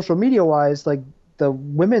 Social media-wise, like the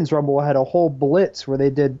Women's Rumble had a whole blitz where they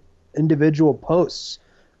did individual posts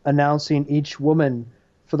announcing each woman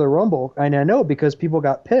for the Rumble. And I know because people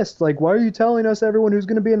got pissed. Like, why are you telling us everyone who's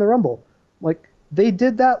going to be in the Rumble? Like, they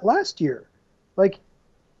did that last year. Like,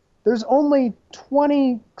 there's only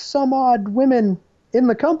 20-some-odd women in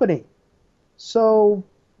the company. So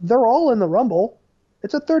they're all in the Rumble.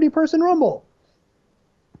 It's a 30-person Rumble.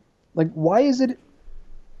 Like, why is it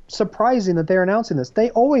surprising that they're announcing this? They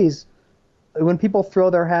always, when people throw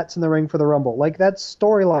their hats in the ring for the Rumble, like, that's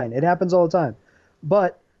storyline. It happens all the time.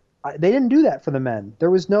 But they didn't do that for the men.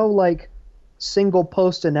 There was no, like, single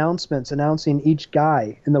post announcements announcing each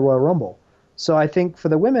guy in the Royal Rumble. So I think for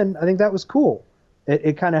the women, I think that was cool.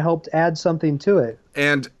 It kind of helped add something to it.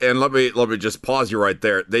 And let me just pause you right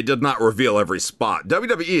there. They did not reveal every spot.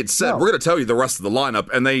 WWE had said, we're going to tell you the rest of the lineup,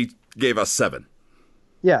 and they gave us 7.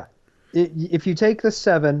 Yeah. If you take the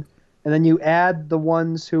 7 and then you add the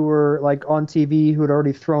ones who were like on TV who had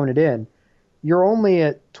already thrown it in, you're only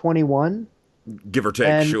at 21. Give or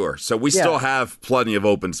take, sure. So we still have plenty of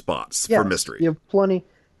open spots for mystery. You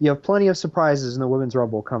have plenty of surprises in the Women's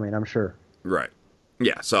Rumble coming, I'm sure. Right.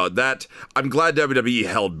 Yeah, so that, I'm glad WWE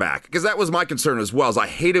held back, because that was my concern as well, is I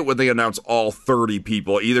hate it when they announce all 30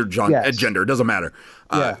 people, either gender, it doesn't matter.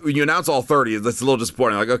 When you announce all 30, that's a little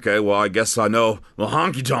disappointing. Like, okay, well, I guess I know the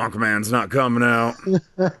Honky Tonk Man's not coming out.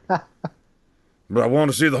 But I want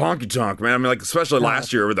to see the Honky Tonk Man. I mean, like, especially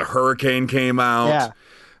last year where the Hurricane came out. Yeah.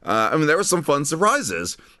 I mean, there were some fun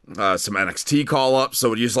surprises. Some NXT call-ups, so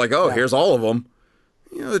you're just like, here's all of them.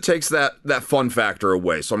 It takes that fun factor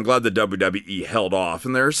away. So I'm glad the WWE held off.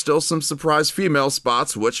 And there's still some surprise female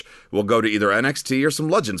spots, which will go to either NXT or some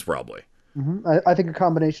Legends, probably. Mm-hmm. I think a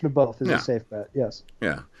combination of both is a safe bet, yes.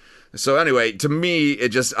 Yeah. So anyway, to me, it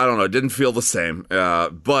just, I don't know, it didn't feel the same.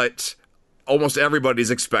 But almost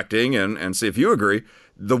everybody's expecting, and see if you agree,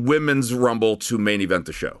 the Women's Rumble to main event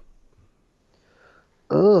the show.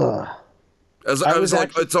 Ugh.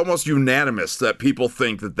 It's almost unanimous that people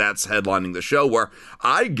think that that's headlining the show. Where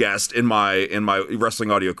I guessed in my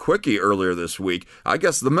Wrestling Audio Quickie earlier this week, I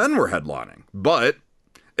guess the men were headlining, but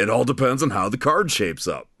it all depends on how the card shapes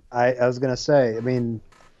up. I was gonna say, I mean,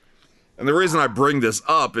 and the reason I bring this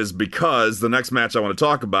up is because the next match I want to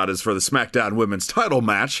talk about is for the SmackDown Women's Title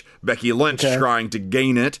match. Becky Lynch trying to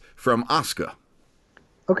gain it from Asuka.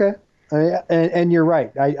 Okay, and you're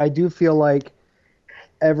right. I do feel like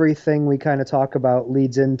everything we kind of talk about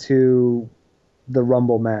leads into the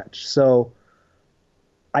Rumble match. So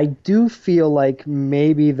I do feel like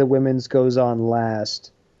maybe the women's goes on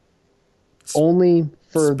last, only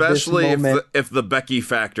for especially this moment. if the Becky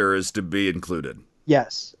factor is to be included.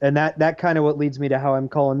 Yes, and that kind of what leads me to how I'm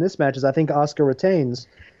calling this match is I think Asuka retains,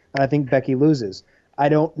 and I think Becky loses. I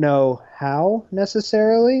don't know how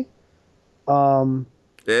necessarily.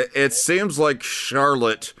 It seems like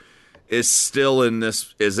Charlotte is still in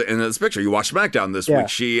this picture. You watch SmackDown this week.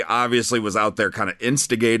 She obviously was out there kind of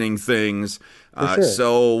instigating things. Sure.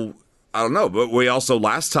 So I don't know, but we also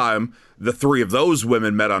last time the three of those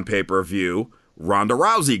women met on pay-per-view, Ronda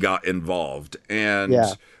Rousey got involved, and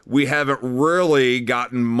we haven't really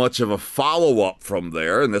gotten much of a follow-up from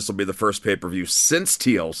there. And this will be the first pay-per-view since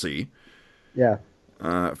TLC. Yeah,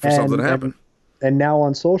 for something to happen. And now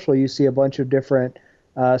on social, you see a bunch of different.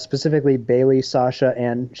 Specifically Bayley, Sasha,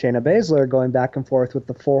 and Shayna Baszler going back and forth with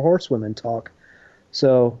the Four Horsewomen talk.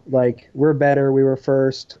 So, like, we're better, we were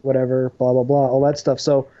first, whatever, blah, blah, blah, all that stuff.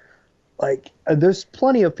 So, like, there's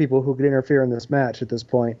plenty of people who could interfere in this match at this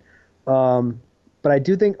point. But I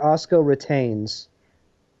do think Asuka retains,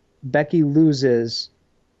 Becky loses,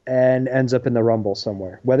 and ends up in the Rumble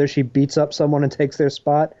somewhere. Whether she beats up someone and takes their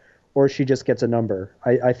spot, or she just gets a number.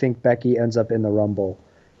 I think Becky ends up in the Rumble.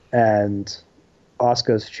 And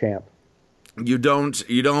Asuka's champ. You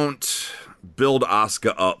don't build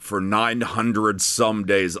Asuka up for 900 some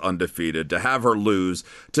days undefeated to have her lose,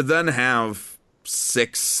 to then have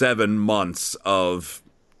 6-7 months of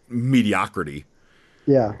mediocrity.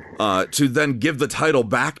 Yeah. To then give the title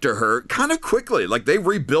back to her kind of quickly. Like, they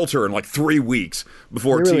rebuilt her in like 3 weeks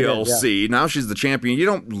before really TLC. Did, yeah. Now she's the champion. You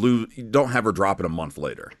don't have her drop it a month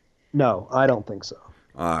later. No, I don't think so.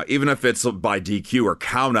 Even if it's by DQ or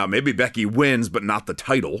count out, maybe Becky wins, but not the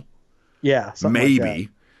title. Yeah, maybe.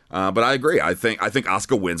 Like but I agree. I think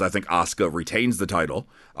Asuka wins. I think Asuka retains the title.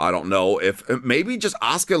 I don't know if maybe just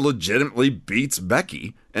Asuka legitimately beats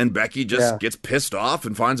Becky, and Becky just gets pissed off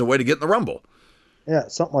and finds a way to get in the Rumble. Yeah,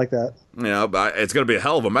 something like that. Yeah, but it's going to be a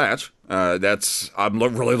hell of a match. I'm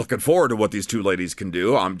really looking forward to what these two ladies can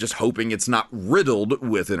do. I'm just hoping it's not riddled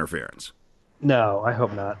with interference. No, I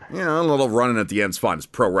hope not. A little running at the end's fine. It's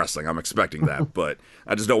pro wrestling. I'm expecting that, but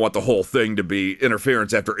I just don't want the whole thing to be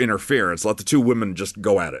interference after interference. Let the two women just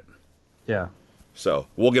go at it. Yeah. So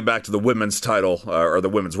we'll get back to the women's title, or the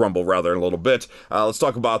women's Rumble, rather, in a little bit. Let's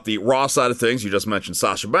talk about the Raw side of things. You just mentioned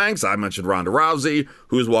Sasha Banks. I mentioned Ronda Rousey.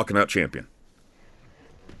 Who's walking out champion?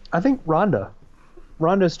 I think Ronda.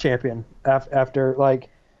 Ronda's champion after, like,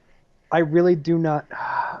 I really do not...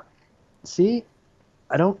 See?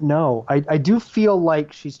 I don't know. I do feel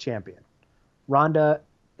like she's champion. Ronda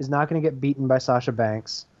is not going to get beaten by Sasha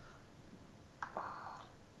Banks.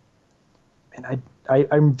 And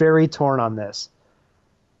I'm very torn on this.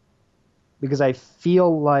 Because I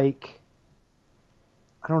feel like...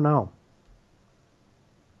 I don't know.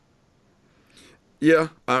 Yeah,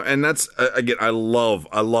 and that's, again, I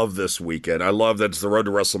love this weekend. I love that it's the road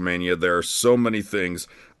to WrestleMania. There are so many things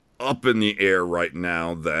up in the air right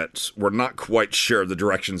now that we're not quite sure the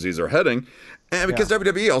directions these are heading, and because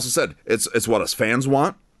WWE also said it's what us fans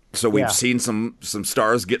want. So we've seen some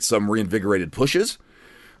stars get some reinvigorated pushes,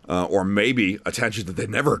 or maybe attention that they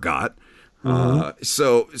never got.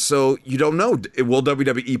 So you don't know, will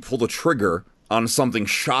WWE pull the trigger on something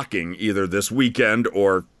shocking either this weekend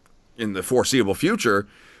or in the foreseeable future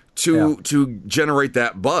to generate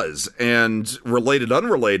that buzz? And related,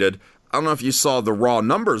 unrelated, I don't know if you saw the Raw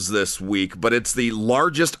numbers this week, but it's the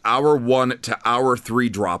largest hour 1 to hour 3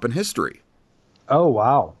 drop in history. Oh,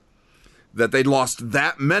 wow. That they lost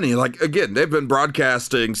that many. Like, again, they've been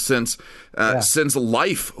broadcasting since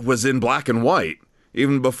life was in black and white,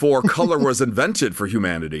 even before color was invented for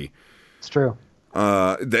humanity. It's true.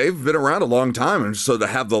 They've been around a long time, and so to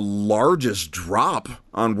have the largest drop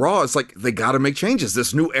on Raw, it's like they got to make changes.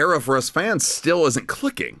 This new era for us fans still isn't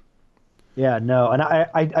clicking. Yeah, no, and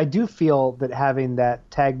I do feel that having that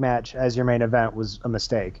tag match as your main event was a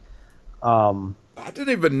mistake. I didn't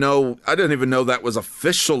even know that was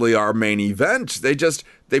officially our main event.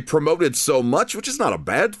 They promoted so much, which is not a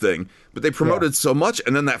bad thing, but they promoted so much,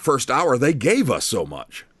 and then that first hour they gave us so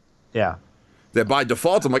much. Yeah. that by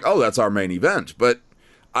default I'm like, oh, that's our main event. But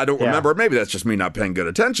I don't remember. Maybe that's just me not paying good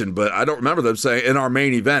attention, but I don't remember them saying, and our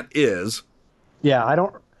main event is. Yeah,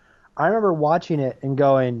 I remember watching it and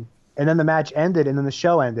going, and then the match ended, and then the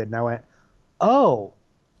show ended, and I went, oh,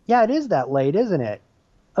 yeah, it is that late, isn't it?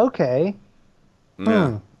 Okay.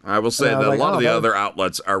 Yeah. I will say that a lot of the other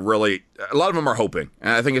outlets are really, a lot of them are hoping.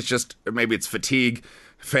 And I think it's just, maybe it's fatigue,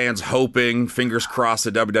 fans hoping, fingers crossed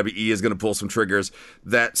that WWE is going to pull some triggers,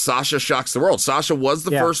 that Sasha shocks the world. Sasha was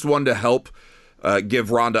the first one to help give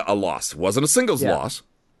Ronda a loss. It wasn't a singles loss,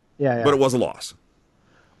 but it was a loss.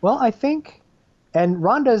 Well, I think, and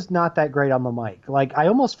Ronda's not that great on the mic. Like, I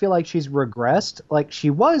almost feel like she's regressed. Like, she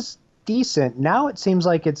was decent. Now it seems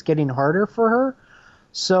like it's getting harder for her.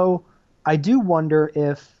 So I do wonder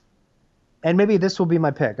if, and maybe this will be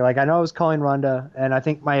my pick. Like, I know I was calling Ronda, and I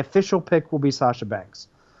think my official pick will be Sasha Banks.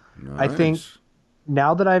 Nice. I think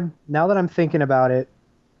now that I'm thinking about it,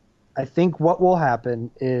 I think what will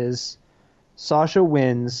happen is Sasha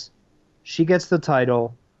wins, she gets the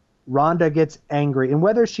title, Ronda gets angry, and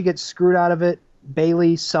whether she gets screwed out of it,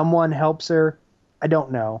 Bayley, someone helps her, I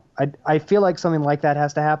don't know. I feel like something like that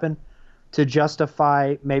has to happen to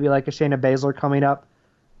justify maybe like a Shayna Baszler coming up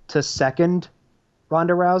to second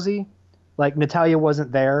Ronda Rousey. Like, Natalya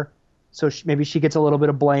wasn't there, so maybe she gets a little bit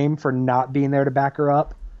of blame for not being there to back her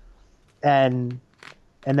up. And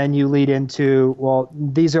then you lead into, well,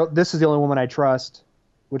 this is the only woman I trust,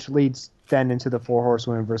 which leads then into the 4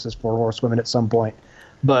 horsewomen versus 4 horsewomen at some point.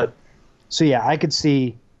 But, so yeah, I could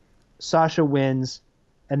see Sasha wins,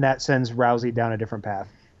 and that sends Rousey down a different path.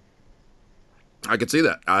 I could see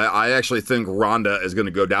that. I actually think Ronda is going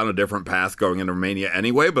to go down a different path going into Mania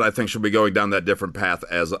anyway, but I think she'll be going down that different path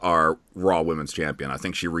as our Raw Women's Champion. I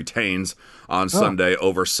think she retains on Sunday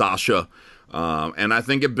over Sasha, and I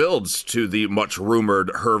think it builds to the much-rumored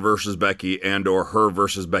her versus Becky and or her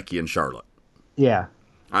versus Becky and Charlotte. Yeah.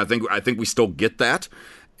 I think we still get that,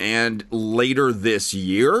 and later this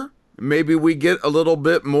year, maybe we get a little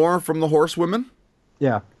bit more from the horsewomen.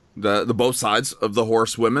 Yeah. The both sides of the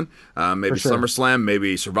horsewomen, maybe SummerSlam,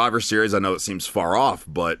 maybe Survivor Series. I know it seems far off,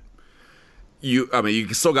 but you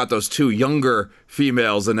still got those 2 younger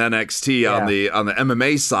females in NXT on the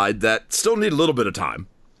MMA side that still need a little bit of time.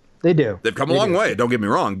 They do. They've come a long way. Don't get me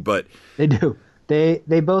wrong, but they do.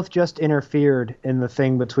 They both just interfered in the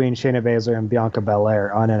thing between Shayna Baszler and Bianca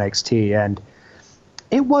Belair on NXT, and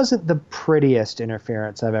it wasn't the prettiest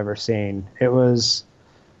interference I've ever seen. It was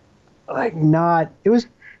like not. It was.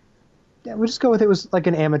 Yeah, we'll just go with it was like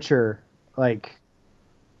an amateur, like,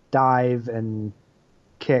 dive and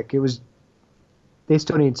kick. It was. They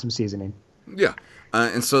still need some seasoning. Yeah,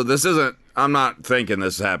 and so this isn't. I'm not thinking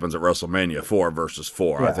this happens at WrestleMania 4 versus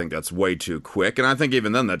 4. Yeah. I think that's way too quick, and I think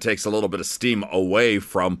even then that takes a little bit of steam away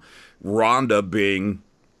from Ronda being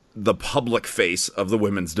the public face of the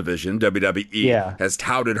women's division. WWE has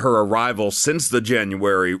touted her arrival since the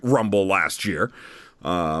January Rumble last year.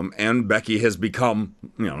 And Becky has become,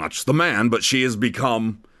 not just the man, but she has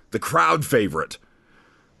become the crowd favorite.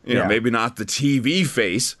 Maybe not the TV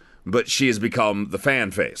face, but she has become the fan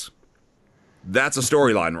face. That's a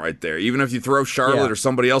storyline right there. Even if you throw Charlotte or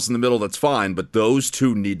somebody else in the middle, that's fine, but those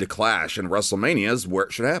 2 need to clash, and WrestleMania is where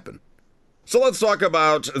it should happen. So let's talk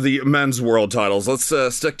about the men's world titles. Let's go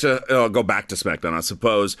back to SmackDown, I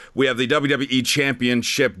suppose. We have the WWE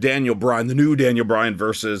Championship, Daniel Bryan, the new Daniel Bryan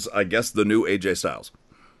versus, I guess, the new AJ Styles.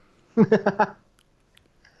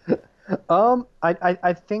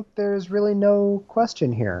 I think there's really no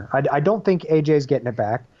question here. I don't think AJ's getting it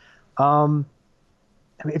back.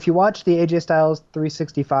 If you watch the AJ Styles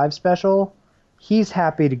 365 special, he's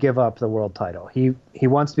happy to give up the world title. He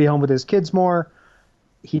wants to be home with his kids more.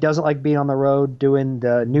 He doesn't like being on the road doing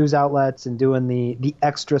the news outlets and doing the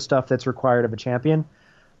extra stuff that's required of a champion.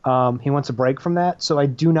 He wants a break from that. So I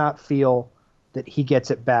do not feel that he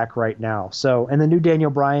gets it back right now. So, and the new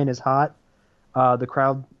Daniel Bryan is hot. The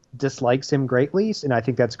crowd dislikes him greatly, and I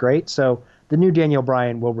think that's great. So the new Daniel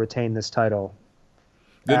Bryan will retain this title.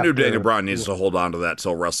 The new Daniel Bryan needs to hold on to that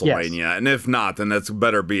till WrestleMania. Yes. And if not, then that's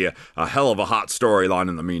better be a hell of a hot storyline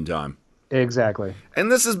in the meantime. Exactly.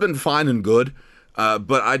 And this has been fine and good.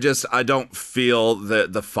 But I don't feel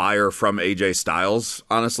the fire from AJ Styles,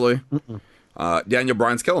 honestly. Daniel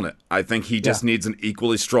Bryan's killing it. I think he just needs an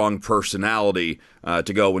equally strong personality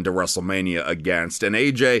to go into WrestleMania against. And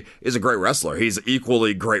AJ is a great wrestler. He's an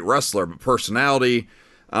equally great wrestler, but personality,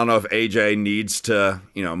 I don't know if AJ needs to,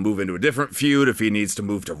 move into a different feud, if he needs to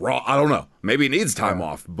move to Raw. I don't know. Maybe he needs time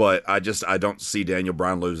off, but I don't see Daniel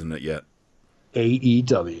Bryan losing it yet.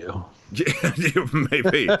 AEW.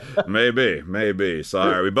 Maybe.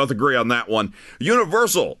 Sorry, we both agree on that one.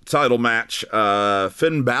 Universal title match.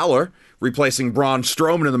 Finn Balor replacing Braun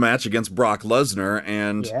Strowman in the match against Brock Lesnar.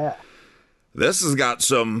 And this has got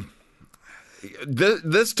some...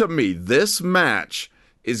 This to me, this match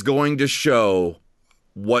is going to show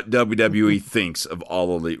what WWE thinks of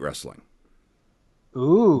All Elite Wrestling.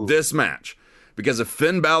 Ooh. This match. Because if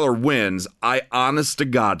Finn Balor wins, I honest to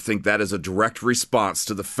God think that is a direct response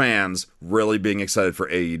to the fans really being excited for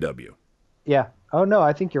AEW. Yeah. Oh, no,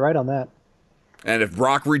 I think you're right on that. And if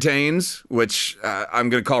Brock retains, which I'm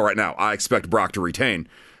going to call right now, I expect Brock to retain,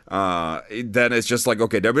 then it's just like,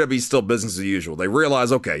 okay, WWE's still business as usual. They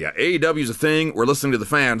realize, okay, yeah, AEW's a thing, we're listening to the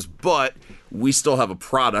fans, but we still have a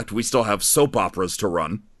product, we still have soap operas to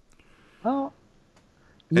run. Oh,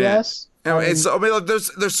 yes. So, I mean, like,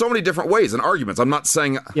 there's so many different ways and arguments. I'm not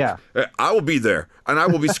saying I will be there and I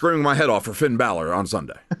will be screaming my head off for Finn Balor on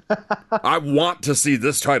Sunday. I want to see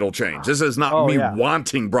this title change. This is not me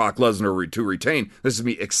wanting Brock Lesnar to retain. This is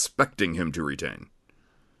me expecting him to retain.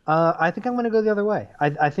 I think I'm going to go the other way.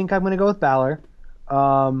 I think I'm going to go with Balor.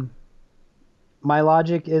 My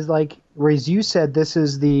logic is like, whereas you said this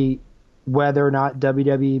is the whether or not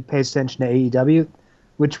WWE pays attention to AEW,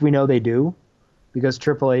 which we know they do, because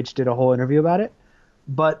Triple H did a whole interview about it.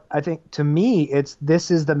 But I think, to me,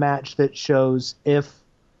 this is the match that shows if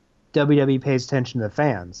WWE pays attention to the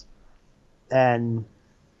fans. And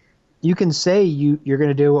you can say you're going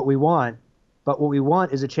to do what we want, but what we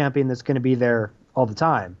want is a champion that's going to be there all the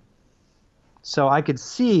time. So I could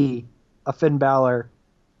see a Finn Balor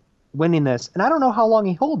winning this, and I don't know how long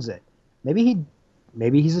he holds it. Maybe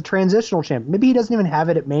he's a transitional champ. Maybe he doesn't even have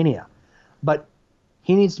it at Mania. But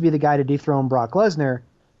he needs to be the guy to dethrone Brock Lesnar.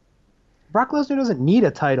 Brock Lesnar doesn't need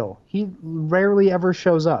a title. He rarely ever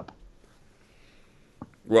shows up.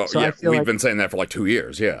 Well, so we've been saying that for like 2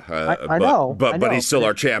 years, I know. But he's still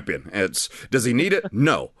our champion. Does he need it?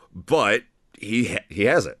 No, but he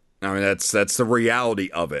has it. I mean, that's the reality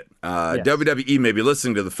of it. Yes. WWE may be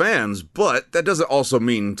listening to the fans, but that doesn't also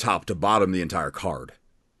mean top to bottom the entire card.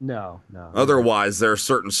 No. Otherwise, there are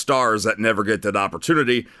certain stars that never get that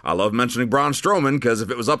opportunity. I love mentioning Braun Strowman because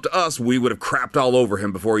if it was up to us, we would have crapped all over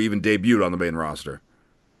him before he even debuted on the main roster.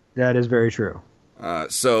 That is very true.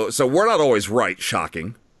 So we're not always right.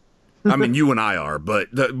 Shocking. I mean, you and I are, but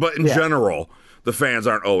in general, the fans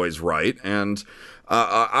aren't always right. And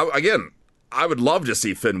I would love to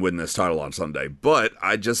see Finn win this title on Sunday, but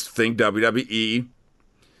I just think WWE,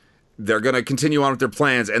 they're going to continue on with their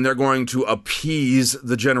plans, and they're going to appease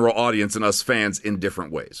the general audience and us fans in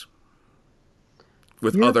different ways.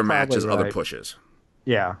 With other matches, other pushes.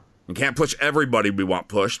 Yeah. You can't push everybody we want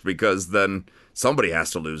pushed, because then somebody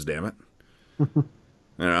has to lose, damn it.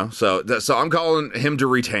 So I'm calling him to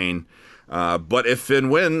retain. But if Finn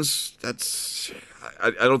wins,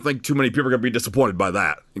 I don't think too many people are going to be disappointed by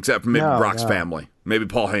that, except for maybe Brock's family, maybe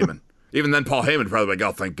Paul Heyman. Even then, Paul Heyman would probably be like,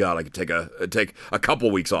 "Oh, thank God, I could take a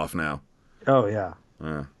couple weeks off now." Oh yeah.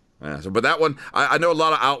 But that one, I know a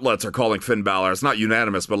lot of outlets are calling Finn Balor. It's not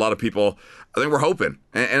unanimous, but a lot of people, I think, we're hoping,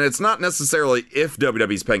 and it's not necessarily if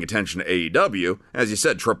WWE's paying attention to AEW. As you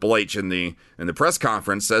said, Triple H in the press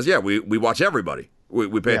conference says, "Yeah, we watch everybody.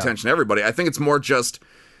 We pay attention to everybody." I think it's more just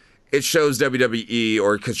it shows WWE,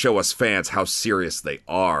 or it could show us fans, how serious they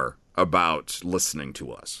are about listening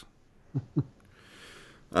to us.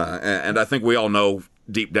 And I think we all know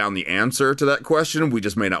deep down the answer to that question. We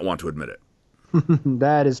just may not want to admit it.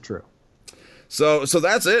 That is true. So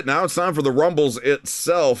that's it. Now it's time for the Rumbles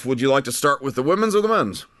itself. Would you like to start with the women's or the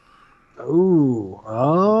men's? Ooh,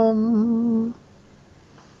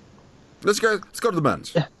 Let's go to the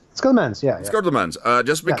men's. Yeah. Let's go to the men's, Let's go to the men's.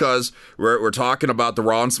 Just because we're talking about the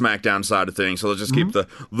Raw and SmackDown side of things, so let's just keep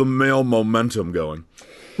the male momentum going.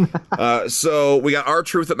 So we got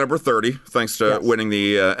R-Truth at number 30, thanks to winning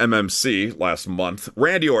the MMC last month.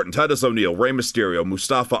 Randy Orton, Titus O'Neil, Rey Mysterio,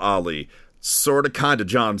 Mustafa Ali, sorta kinda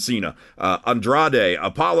John Cena, Andrade,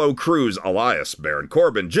 Apollo Crews, Elias, Baron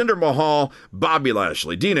Corbin, Jinder Mahal, Bobby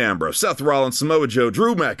Lashley, Dean Ambrose, Seth Rollins, Samoa Joe,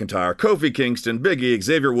 Drew McIntyre, Kofi Kingston, Big E,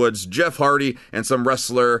 Xavier Woods, Jeff Hardy, and some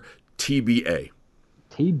wrestler TBA.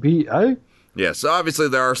 TBA? Yes, obviously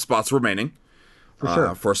there are spots remaining. For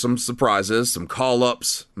sure. For some surprises, some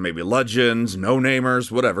call-ups, maybe legends,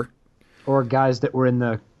 no-namers, whatever. Or guys that were in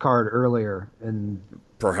the card earlier.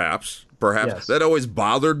 Perhaps. Yes. That always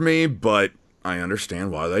bothered me, but I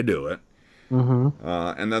understand why they do it. Mm-hmm.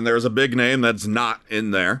 And then there's a big name that's not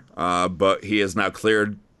in there, but he is now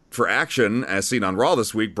cleared for action, as seen on Raw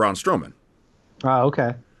this week, Braun Strowman. Oh,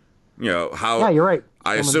 okay. Yeah, you're right.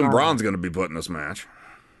 I assume Braun's going to be put in this match.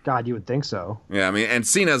 God, you would think so. Yeah, I mean, and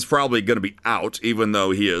Cena's probably going to be out, even though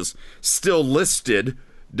he is still listed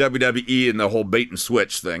WWE in the whole bait and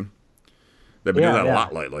switch thing. They've been doing that a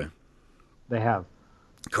lot lately. They have.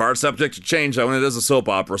 Card subject to change, though, and it is a soap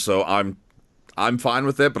opera, so I'm fine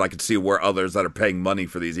with it, but I can see where others that are paying money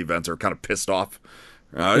for these events are kind of pissed off.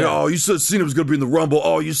 Oh, you said Cena was going to be in the Rumble.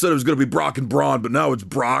 Oh, you said it was going to be Brock and Braun, but now it's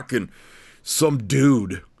Brock and some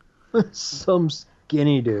dude. Some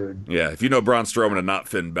skinny dude. Yeah, if you know Braun Strowman and not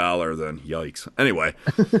Finn Balor, then yikes. Anyway,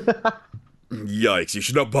 yikes. You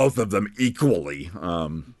should know both of them equally,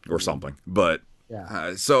 or something. But,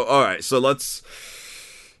 yeah. All right, so let's...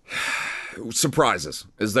 Surprises.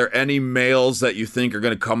 Is there any males that you think are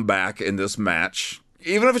going to come back in this match,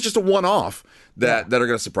 even if it's just a one-off, that are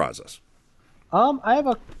going to surprise us? I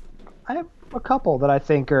have a couple that I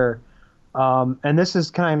think are, and this is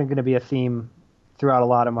kind of going to be a theme throughout a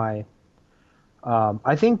lot of my.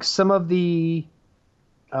 I think some of the,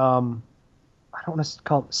 I don't want to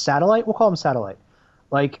call them satellite. We'll call them satellite.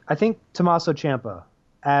 Like I think Tommaso Ciampa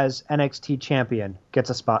as NXT champion gets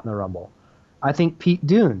a spot in the Rumble. I think Pete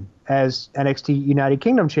Dunne as NXT United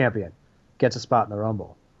Kingdom champion gets a spot in the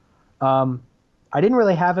Rumble. I didn't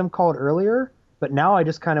really have him called earlier, but now I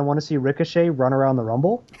just kind of want to see Ricochet run around the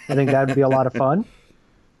Rumble. I think that would be a lot of fun.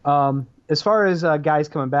 As far as guys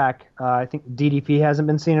coming back, I think DDP hasn't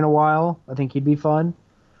been seen in a while. I think he'd be fun.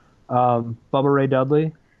 Bubba Ray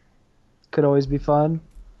Dudley could always be fun.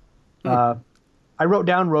 I wrote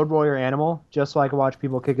down Road Warrior Animal just so I could watch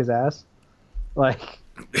people kick his ass. Like...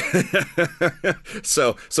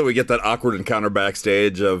 so we get that awkward encounter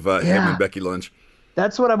backstage of him and Becky Lynch.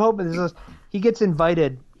 That's what I'm hoping. He gets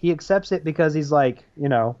invited. He accepts it because he's like,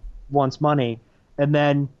 wants money. And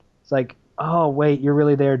then it's like, oh, wait, you're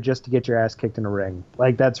really there just to get your ass kicked in a ring.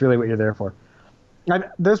 Like, that's really what you're there for.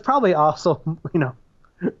 There's probably also,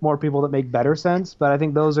 more people that make better sense. But I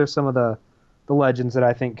think those are some of the legends that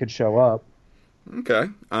I think could show up. Okay.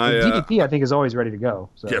 DDP, I think, is always ready to go.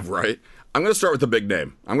 So. Yeah, right. I'm going to start with the big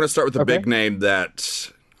name. I'm going to start with the big name that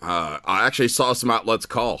I actually saw some outlets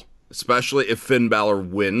call, especially if Finn Balor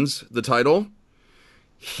wins the title.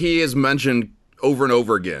 He has mentioned over and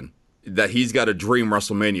over again that he's got a dream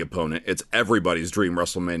WrestleMania opponent. It's everybody's dream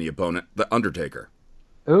WrestleMania opponent, The Undertaker.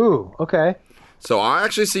 Ooh, okay. So I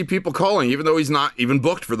actually see people calling, even though he's not even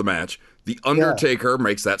booked for the match, The Undertaker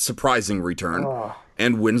makes that surprising return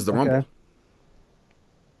and wins the Rumble.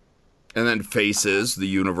 And then faces the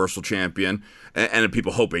Universal Champion, and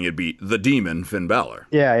people hoping it'd be the Demon, Finn Balor.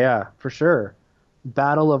 Yeah, for sure.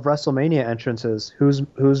 Battle of WrestleMania entrances. Whose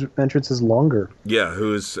entrance is longer? Yeah,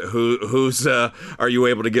 who's are you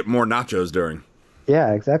able to get more nachos during?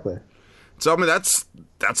 Yeah, exactly. So I mean that's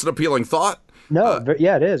an appealing thought. No,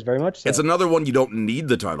 it is very much so. It's another one you don't need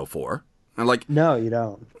the title for. And no, you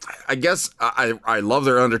don't. I guess I love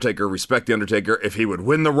their Undertaker, respect the Undertaker. If he would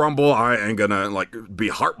win the Rumble, I ain't gonna be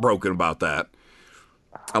heartbroken about that.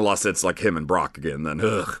 Unless it's like him and Brock again, then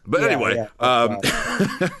ugh. But anyway,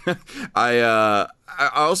 I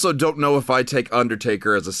also don't know if I take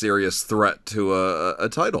Undertaker as a serious threat to a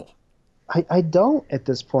title. I don't at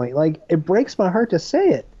this point. Like, it breaks my heart to say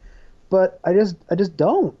it, but I just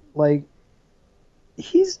don't. Like,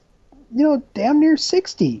 he's damn near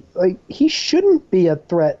 60. Like, he shouldn't be a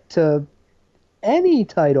threat to any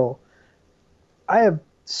title. I have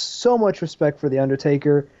so much respect for the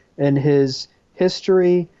Undertaker and his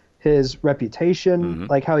history, his reputation,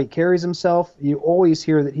 like how he carries himself. You always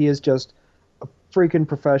hear that he is just a freaking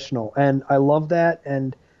professional, and I love that.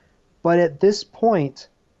 But at this point,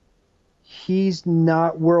 he's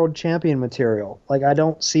not world champion material. Like, I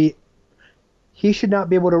don't see. He should not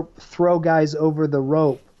be able to throw guys over the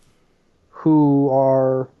rope who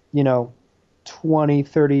are 20,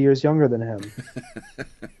 30 years younger than him.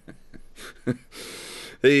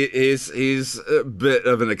 He's a bit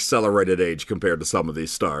of an accelerated age compared to some of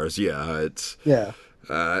these stars. Yeah,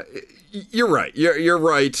 you're right. You're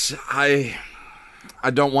right. I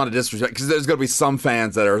don't want to disrespect, because there's going to be some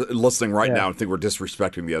fans that are listening right now and think we're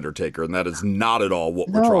disrespecting the Undertaker, and that is not at all what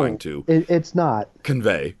we're trying to. It's not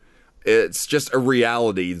convey. It's just a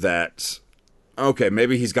reality that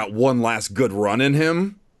maybe he's got one last good run in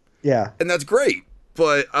him. Yeah, and that's great.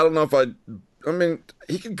 But I don't know if I mean,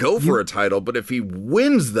 he could go for a title, but if he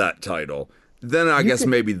wins that title, then I guess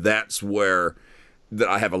maybe that's where that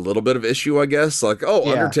I have a little bit of issue, I guess. Like,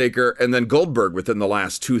 Undertaker and then Goldberg within the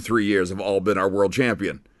last 2-3 years have all been our world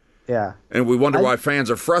champion. Yeah. And we wonder why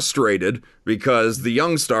fans are frustrated because the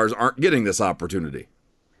young stars aren't getting this opportunity.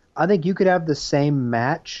 I think you could have the same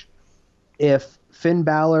match if Finn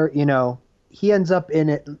Balor, he ends up in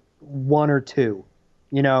it 1 or 2.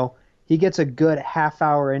 He gets a good half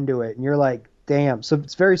hour into it, and you're like, damn. So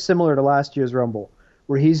it's very similar to last year's Rumble,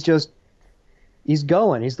 where he's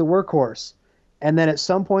going. He's the workhorse. And then at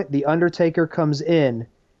some point, The Undertaker comes in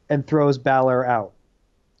and throws Balor out.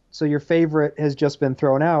 So your favorite has just been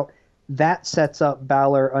thrown out. That sets up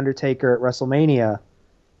Balor, Undertaker at WrestleMania,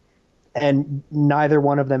 and neither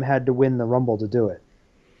one of them had to win the Rumble to do it.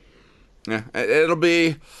 Yeah, it'll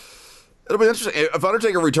be interesting. If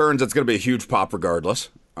Undertaker returns, it's going to be a huge pop regardless.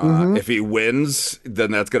 If he wins,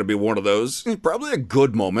 then that's going to be one of those, probably a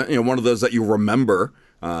good moment, one of those that you remember.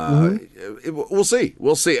 We'll see.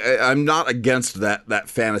 I'm not against that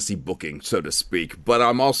fantasy booking, so to speak, but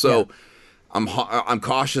I'm also I'm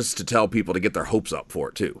cautious to tell people to get their hopes up for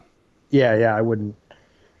it too. Yeah, I wouldn't.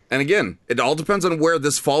 And again, it all depends on where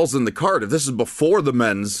this falls in the card. If this is before the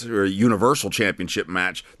men's or Universal Championship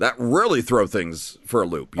match, that really throw things for a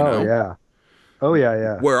loop. You know? Oh,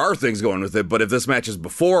 yeah. Where are things going with it? But if this match is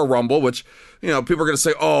before a Rumble, which, people are going to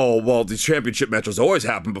say, oh, well, these championship matches always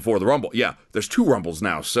happen before the Rumble. Yeah, there's 2 Rumbles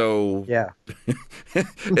now, so... Yeah.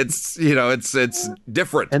 it's, it's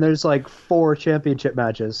different. And there's like 4 championship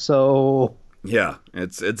matches, so... Yeah,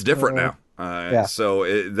 it's different now. So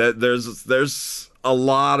there's a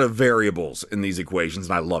lot of variables in these equations,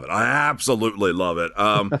 and I love it. I absolutely love it.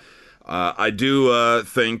 I do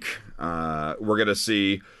think we're going to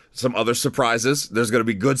see some other surprises. There's going to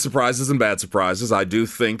be good surprises and bad surprises. I do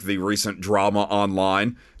think the recent drama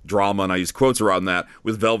online, and I use quotes around that,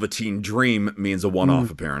 with Velveteen Dream means a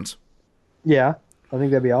one-off appearance. Yeah, I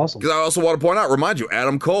think that'd be awesome. Because I also want to remind you,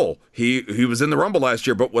 Adam Cole, he was in the Rumble last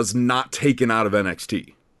year, but was not taken out of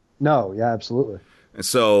NXT. No, yeah, absolutely. And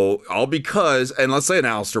so, all because, and let's say an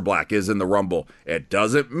Aleister Black is in the Rumble, it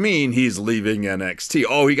doesn't mean he's leaving NXT.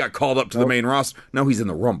 Oh, he got called up to the main roster. No, he's in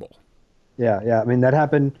the Rumble. Yeah. I mean, that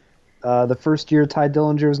happened the first year Ty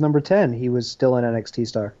Dillinger was number 10. He was still an NXT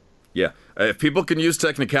star. Yeah. If people can use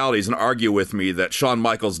technicalities and argue with me that Shawn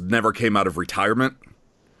Michaels never came out of retirement,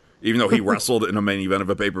 even though he wrestled in a main event of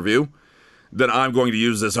a pay-per-view, then I'm going to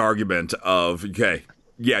use this argument of, okay,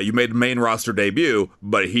 yeah, you made a main roster debut,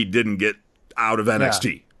 but he didn't get out of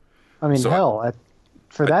NXT. Yeah. I mean,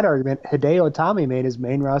 for that argument, Hideo Itami made his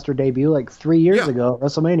main roster debut like 3 years ago at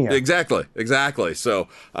WrestleMania. Exactly. So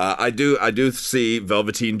I do see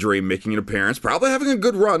Velveteen Dream making an appearance, probably having a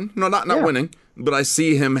good run. No, not winning, but I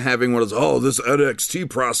see him having one of those, this NXT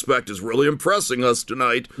prospect is really impressing us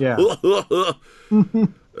tonight. Yeah.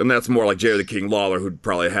 And that's more like Jerry the King Lawler, who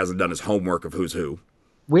probably hasn't done his homework of who's who.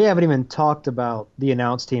 We haven't even talked about the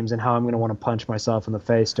announce teams and how I'm going to want to punch myself in the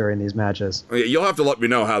face during these matches. You'll have to let me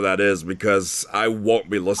know how that is, because I won't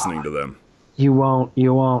be listening to them. You won't.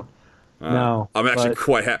 No. I'm actually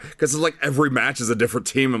quite happy, because it's like every match is a different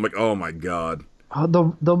team. I'm like, oh my God.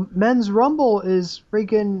 The men's Rumble is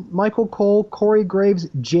freaking Michael Cole, Corey Graves,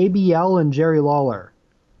 JBL, and Jerry Lawler.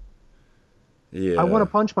 Yeah. I want to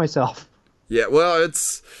punch myself. Yeah, well,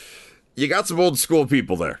 you got some old school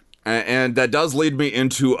people there. And that does lead me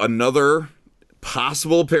into another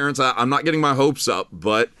possible appearance. I'm not getting my hopes up,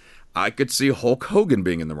 but I could see Hulk Hogan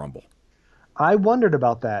being in the Rumble. I wondered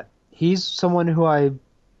about that. He's someone who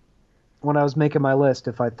when I was making my list,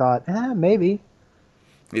 if I thought, maybe.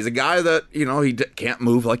 He's a guy that, he can't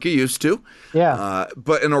move like he used to. Yeah.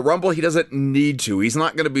 But in a Rumble, he doesn't need to. He's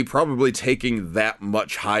not going to be probably taking that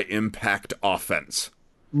much high-impact offense.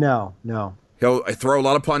 No. He'll throw a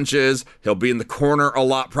lot of punches. He'll be in the corner a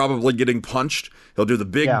lot, probably getting punched. He'll do the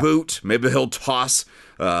big boot. Maybe he'll toss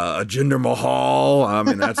a Jinder Mahal. I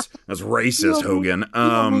mean, that's racist, Hogan.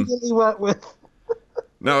 Really went with.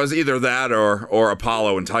 No, it was either that or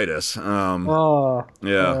Apollo and Titus. Yeah.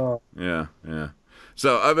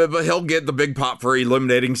 So, but he'll get the big pop for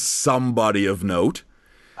eliminating somebody of note.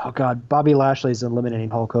 Oh God, Bobby Lashley's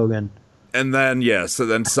eliminating Hulk Hogan. And then so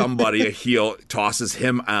then somebody, a heel, tosses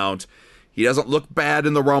him out. He doesn't look bad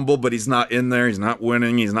in the Rumble, but he's not in there. He's not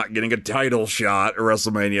winning. He's not getting a title shot at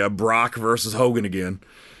WrestleMania. Brock versus Hogan again.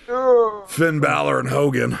 Finn Balor and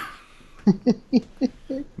Hogan.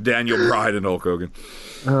 Daniel Bryan and Hulk Hogan.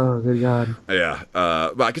 Oh, good God. Yeah.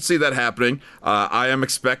 But I could see that happening. I am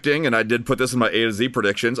expecting, and I did put this in my A to Z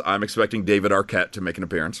predictions, I'm expecting David Arquette to make an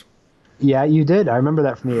appearance. Yeah, you did. I remember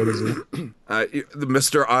that from the A to Z.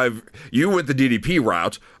 You went the DDP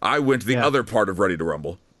route. I went the other part of Ready to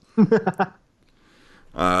Rumble. David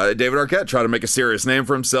Arquette trying to make a serious name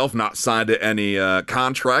for himself, not signed to any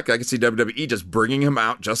contract. I can see WWE just bringing him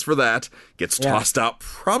out just for that. Gets tossed out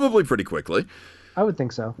probably pretty quickly. I would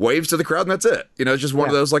think so. Waves to the crowd, and that's it. It's just one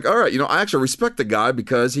of those, like, all right, I actually respect the guy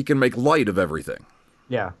because he can make light of everything.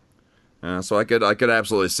 Yeah. So I could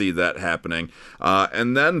absolutely see that happening.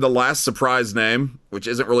 And then the last surprise name, which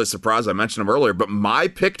isn't really a surprise, I mentioned him earlier, but my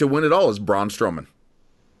pick to win it all is Braun Strowman.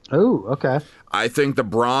 Oh, okay. I think the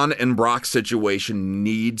Braun and Brock situation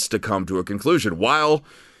needs to come to a conclusion. While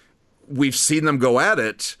we've seen them go at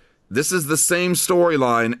it, This is the same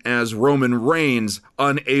storyline as Roman Reigns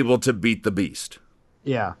unable to beat the Beast.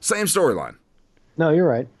 Yeah. Same storyline. No, you're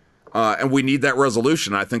right. And we need that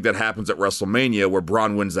resolution. I think that happens at WrestleMania where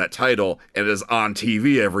Braun wins that title and is on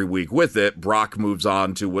TV every week with it. Brock moves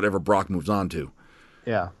on to whatever Brock moves on to.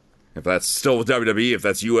 Yeah. If that's still with WWE, if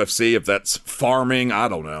that's UFC, if that's farming, I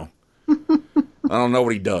don't know. I don't know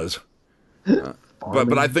what he does.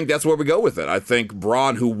 But I think that's where we go with it. I think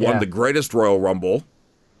Braun, who won the greatest Royal Rumble,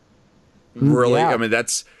 really, I mean,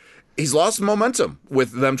 he's lost momentum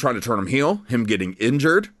with them trying to turn him heel, him getting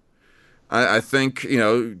injured. I think,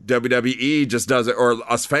 WWE just doesn't, or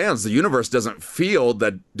us fans, the universe doesn't feel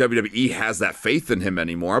that WWE has that faith in him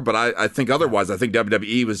anymore. But I think otherwise. I think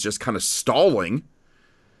WWE was just kind of stalling,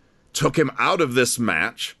 took him out of this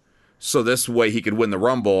match, so this way he could win the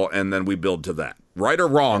Rumble, and then we build to that. Right or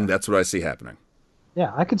wrong, that's what I see happening.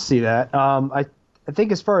 Yeah, I could see that. I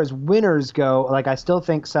think as far as winners go, like I still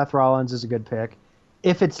think Seth Rollins is a good pick.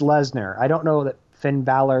 If it's Lesnar, I don't know that Finn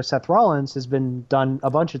Balor, Seth Rollins has been done a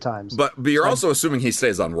bunch of times. But you're also assuming he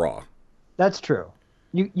stays on Raw. That's true.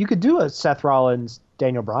 You could do a Seth Rollins,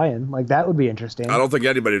 Daniel Bryan. Like, that would be interesting. I don't think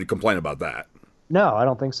anybody would complain about that. No, I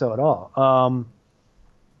don't think so at all.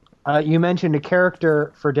 You mentioned a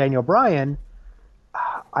character for Daniel Bryan.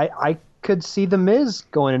 I could see The Miz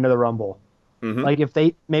going into the Rumble. Mm-hmm. Like, if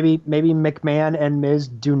they maybe McMahon and Miz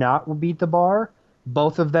do not beat the bar,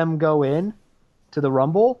 both of them go in to the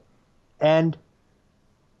Rumble, and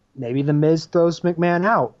maybe The Miz throws McMahon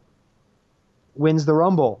out, wins the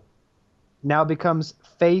Rumble, now becomes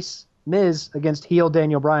face Miz against heel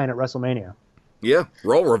Daniel Bryan at WrestleMania. Yeah,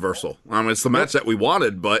 role reversal. I mean, it's the match that we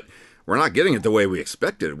wanted, but we're not getting it the way we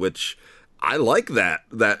expected, which I like that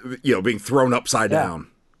being thrown upside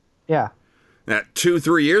down. Yeah. That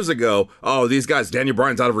 2-3 years ago, these guys, Daniel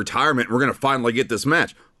Bryan's out of retirement, and we're going to finally get this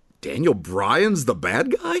match. Daniel Bryan's the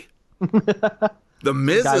bad guy? The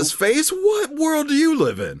Miz's face? What world do you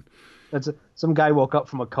live in? Some guy woke up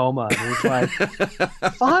from a coma and was like,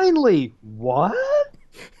 finally, what?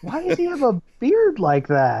 Why does he have a beard like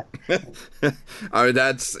that? I mean,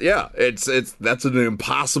 that's an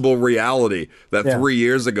impossible reality that 3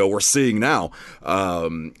 years ago we're seeing now.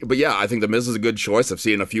 But yeah, I think The Miz is a good choice. I've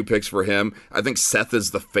seen a few picks for him. I think Seth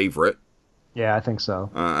is the favorite. Yeah, I think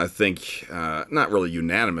so. I think, not really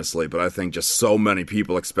unanimously, but I think just so many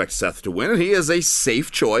people expect Seth to win, and he is a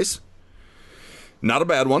safe choice. Not a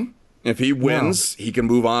bad one. If he wins, he can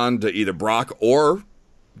move on to either Brock or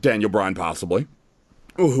Daniel Bryan, possibly.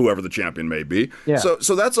 Whoever the champion may be. Yeah.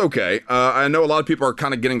 So that's okay. I know a lot of people are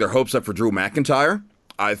kind of getting their hopes up for Drew McIntyre.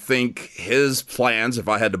 I think his plans, if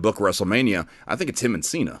I had to book WrestleMania, I think it's him and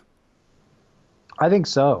Cena. I think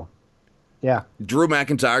so. Yeah. Drew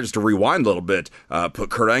McIntyre, just to rewind a little bit, put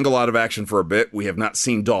Kurt Angle out of action for a bit. We have not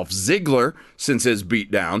seen Dolph Ziggler since his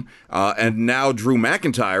beatdown. And now Drew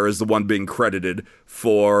McIntyre is the one being credited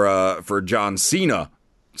for John Cena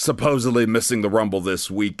supposedly missing the Rumble this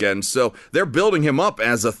weekend. So they're building him up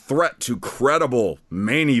as a threat to credible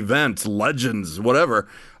main event legends, whatever.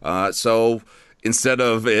 So instead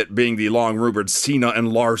of it being the long-rumored Cena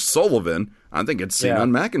and Lars Sullivan, I think it's Cena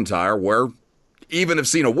and McIntyre, where even if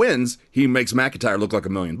Cena wins, he makes McIntyre look like $1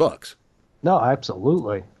 million. No,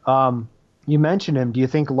 absolutely. You mentioned him. Do you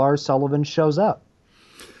think Lars Sullivan shows up?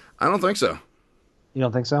 I don't think so. You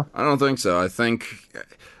don't think so? I don't think so. I think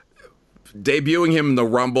debuting him in the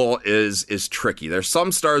Rumble is tricky. There's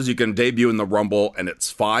some stars you can debut in the Rumble and it's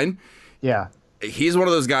fine. Yeah. He's one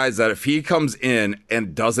of those guys that if he comes in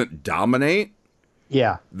and doesn't dominate,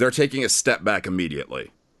 they're taking a step back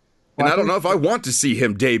immediately. And I don't know if I want to see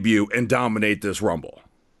him debut and dominate this Rumble.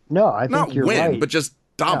 No, I think you're right. Not win, but just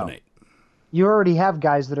dominate. No. You already have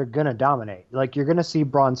guys that are going to dominate. Like, you're going to see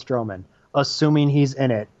Braun Strowman, assuming he's in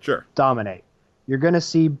it, dominate. You're going to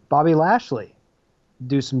see Bobby Lashley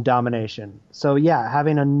do some domination. So, yeah,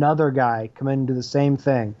 having another guy come in and do the same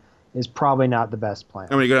thing is probably not the best plan.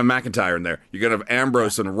 I mean, you're going to have McIntyre in there. You're going to have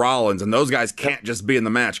Ambrose and Rollins, and those guys can't just be in the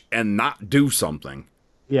match and not do something.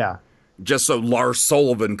 Yeah. Just so Lars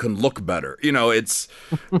Sullivan can look better. It's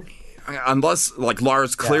unless like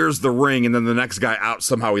Lars clears the ring and then the next guy out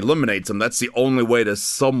somehow eliminates him. That's the only way to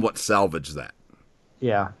somewhat salvage that.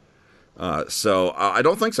 Yeah. So I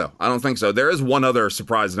don't think so. I don't think so. There is one other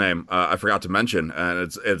surprise name I forgot to mention,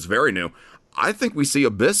 and it's very new. I think we see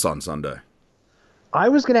Abyss on Sunday. I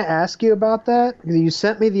was going to ask you about that. You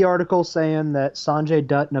sent me the article saying that Sanjay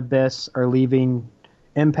Dutt and Abyss are leaving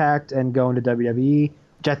Impact and going to WWE,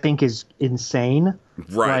 which I think is insane.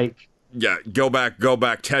 Right. Go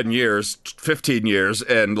back 10 years, 15 years,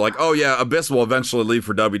 and Abyss will eventually leave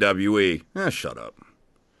for WWE. Shut up.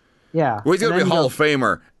 Yeah. Well, he's going to be a Hall goes, of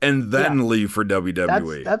Famer and then leave for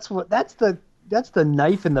WWE. That's the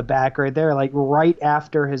knife in the back right there, like right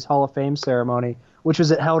after his Hall of Fame ceremony, which was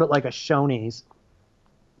held at like a Shoney's.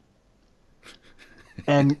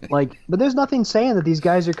 And like, but there's nothing saying that these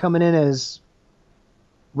guys are coming in as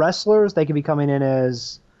wrestlers. They could be coming in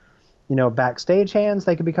as, backstage hands.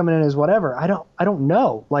 They could be coming in as whatever. I don't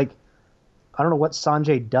know. Like, I don't know what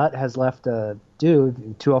Sanjay Dutt has left to do.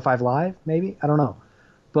 205 Live, maybe? I don't know.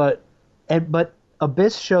 But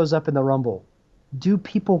Abyss shows up in the Rumble. Do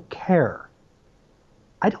people care?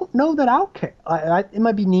 I don't know that I'll care. It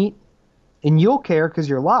might be neat, and you'll care because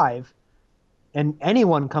you're live, and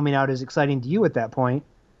anyone coming out is exciting to you at that point.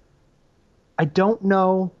 I don't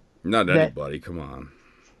know. Not anybody. Come on.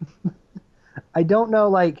 I don't know.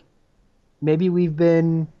 Like, maybe we've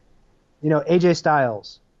been, AJ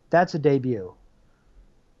Styles. That's a debut.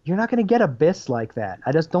 You're not going to get Abyss like that.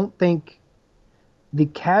 I just don't think the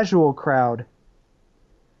casual crowd.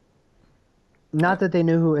 Not that they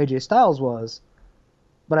knew who AJ Styles was,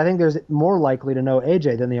 but I think there's more likely to know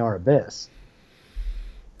AJ than they are Abyss.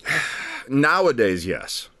 Nowadays,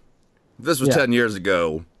 yes. If this was 10 years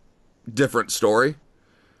ago, different story.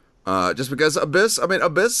 Just because Abyss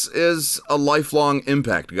is a lifelong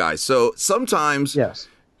Impact guy. So sometimes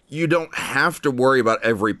you don't have to worry about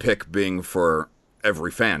every pick being for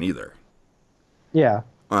every fan either. Yeah.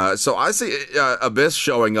 So I see Abyss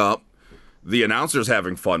showing up, the announcers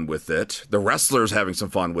having fun with it, the wrestlers having some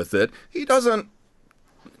fun with it. He doesn't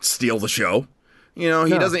steal the show. He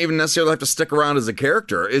doesn't even necessarily have to stick around as a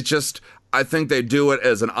character. It's just, I think they do it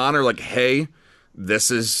as an honor, like, hey, this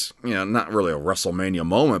is, not really a WrestleMania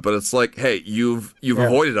moment, but it's like, hey, you've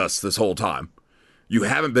avoided us this whole time. You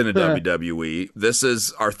haven't been in WWE. This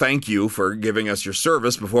is our thank you for giving us your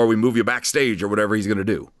service before we move you backstage or whatever he's going to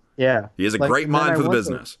do. Yeah. He has a great mind for the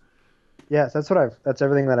business. Yes, that's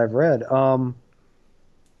everything that I've read.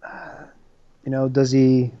 Does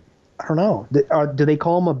he, I don't know. Do they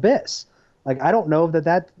call him Abyss? Like, I don't know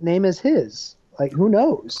that name is his. Like, who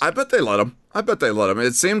knows? I bet they let him.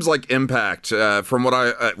 It seems like Impact, from what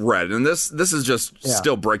I read, and this is just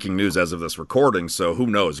still breaking news as of this recording, so who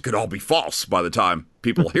knows? It could all be false by the time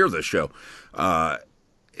people hear this show.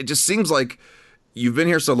 It just seems like you've been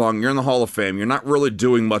here so long, you're in the Hall of Fame, you're not really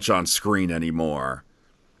doing much on screen anymore.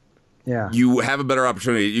 Yeah. You have a better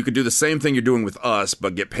opportunity. You could do the same thing you're doing with us,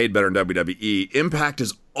 but get paid better in WWE. Impact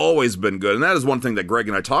has always been good, and that is one thing that Greg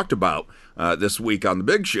and I talked about this week on the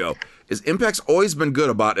Big Show, is Impact's always been good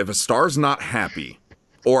about if a star's not happy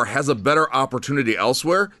or has a better opportunity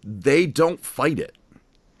elsewhere, they don't fight it.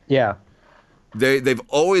 Yeah. They've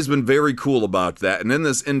always been very cool about that, and in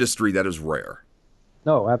this industry, that is rare.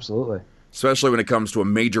 No, absolutely. Especially when it comes to a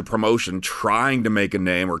major promotion trying to make a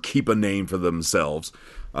name or keep a name for themselves.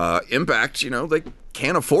 Impact, they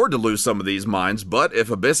can't afford to lose some of these minds, but if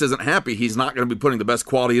Abyss isn't happy, he's not going to be putting the best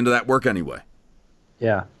quality into that work anyway.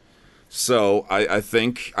 Yeah. So I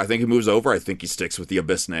think he moves over. I think he sticks with the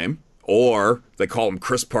Abyss name, or they call him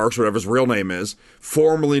Chris Parks, whatever his real name is,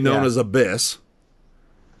 formerly known as Abyss,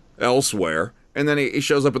 elsewhere, and then he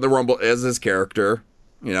shows up at the Rumble as his character.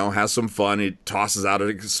 Has some fun. He tosses out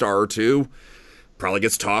a star or two. Probably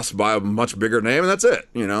gets tossed by a much bigger name, and that's it.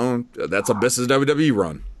 That's Abyss's WWE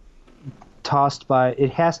run. Tossed by,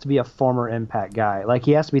 it has to be a former Impact guy. Like,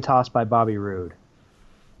 he has to be tossed by Bobby Roode.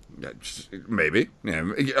 Maybe. Yeah,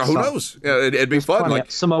 who knows? Yeah, it'd be fun.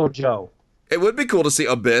 Like Samoa Joe. It would be cool to see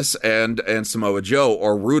Abyss and Samoa Joe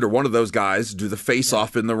or Roode or one of those guys do the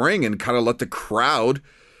face-off in the ring and kind of let the crowd,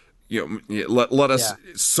 let us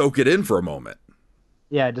soak it in for a moment.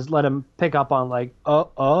 Yeah, just let him pick up on like,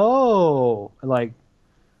 like,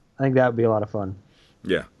 I think that would be a lot of fun.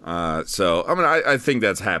 Yeah. I think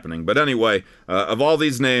that's happening. But anyway, of all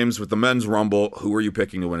these names with the men's Rumble, who are you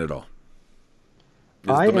picking to win it all?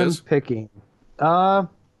 I am picking. It's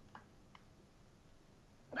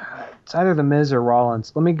either The Miz or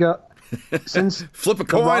Rollins. Let me go. Since flip a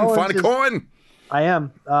coin, find a coin. I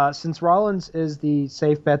am. Since Rollins is the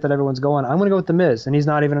safe bet that everyone's going, I'm going to go with The Miz, and he's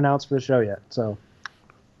not even announced for the show yet. So.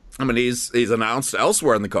 He's announced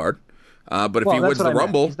elsewhere in the card, but if he wins the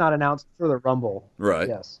Rumble, he's not announced for the Rumble. Right?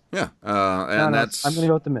 Yes. Yeah. And that's. I'm going to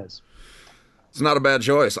go with The Miz. It's not a bad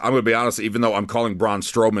choice. I'm going to be honest. Even though I'm calling Braun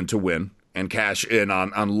Strowman to win and cash in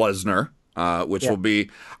on Lesnar, which will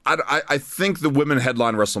be, I think the women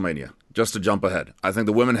headline WrestleMania. Just to jump ahead, I think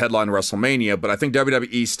the women headline WrestleMania, but I think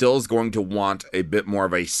WWE still is going to want a bit more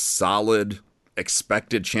of a solid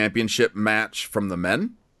expected championship match from the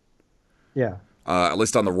men. Yeah. At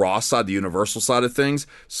least on the Raw side, the Universal side of things.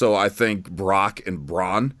 So I think Brock and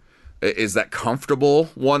Braun is that comfortable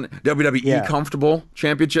one, WWE comfortable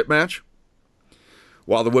championship match.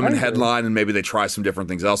 While the women headline and maybe they try some different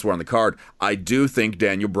things elsewhere on the card, I do think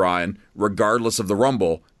Daniel Bryan, regardless of the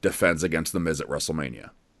Rumble, defends against The Miz at WrestleMania.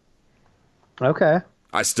 Okay.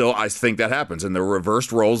 I think that happens in the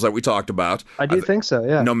reversed roles that we talked about. I do think so,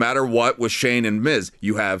 yeah. No matter what with Shane and Miz,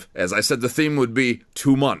 you have, as I said, the theme would be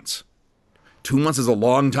 2 months. 2 months is a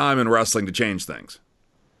long time in wrestling to change things.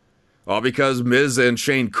 All because Miz and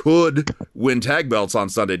Shane could win tag belts on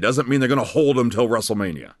Sunday doesn't mean they're going to hold them till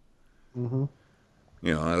WrestleMania. Mm-hmm.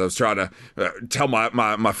 You know, I was trying to tell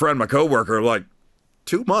my friend, my coworker, like,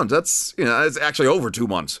 2 months. That's, it's actually over 2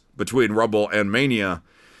 months between Rumble and Mania.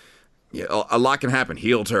 Yeah, a lot can happen.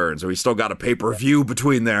 Heel turns, or we still got a pay-per-view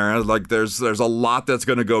between there. Like, there's a lot that's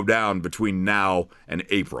going to go down between now and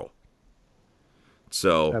April.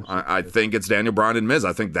 So I think it's Daniel Bryan and Miz.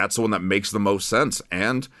 I think that's the one that makes the most sense.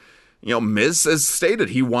 And, Miz has stated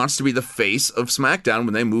he wants to be the face of SmackDown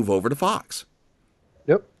when they move over to Fox.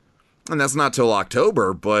 Yep. And that's not till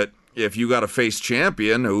October, but if you got a face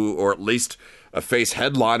champion or at least a face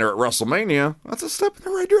headliner at WrestleMania, that's a step in the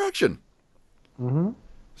right direction. Mm-hmm.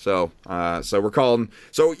 So we're calling.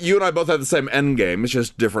 So you and I both have the same end game. It's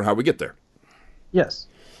just different how we get there. Yes.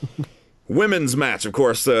 Women's match, of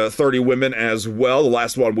course, 30 women as well. The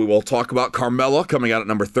last one we will talk about, Carmella coming out at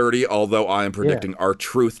number 30, although I am predicting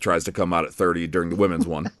R-Truth tries to come out at 30 during the women's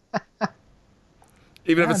one.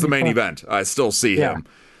 Even if it's the main event, I still see him.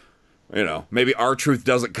 Maybe R-Truth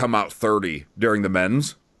doesn't come out 30 during the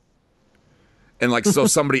men's. And so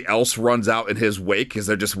somebody else runs out in his wake because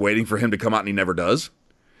they're just waiting for him to come out and he never does.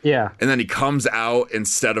 Yeah. And then he comes out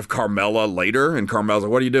instead of Carmella later, and Carmella's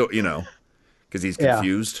like, what do you do? Because he's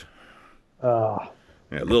confused.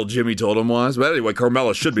 Little Jimmy told him was. But anyway,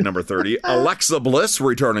 Carmella should be number 30. Alexa Bliss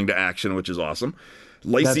returning to action, which is awesome.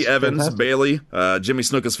 Lacey Evans, fantastic. Bayley, Jimmy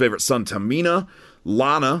Snuka's favorite son, Tamina,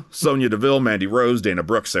 Lana, Sonya Deville, Mandy Rose, Dana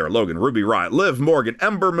Brooks, Sarah Logan, Ruby Riott, Liv Morgan,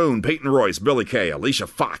 Ember Moon, Peyton Royce, Billie Kay, Alicia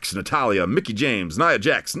Fox, Natalia, Mickie James, Nia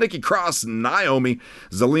Jax, Nikki Cross, Naomi,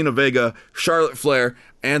 Zelina Vega, Charlotte Flair,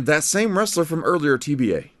 and that same wrestler from earlier,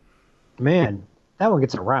 TBA. Man, that one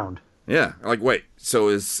gets around. Yeah, wait, so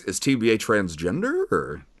is TBA transgender,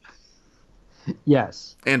 or?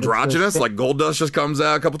 Yes. Androgynous, like Goldust just comes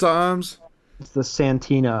out a couple times? It's the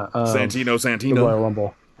Santina. Santino. The Royal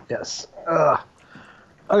Rumble. Yes.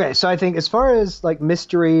 Okay, so I think as far as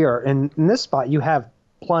mystery, or in this spot, you have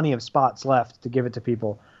plenty of spots left to give it to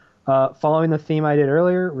people. Following the theme I did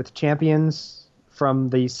earlier with champions from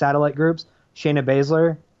the satellite groups, Shayna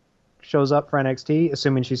Baszler shows up for NXT,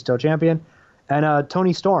 assuming she's still champion, and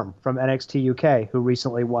Toni Storm from NXT UK, who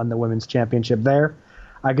recently won the women's championship there.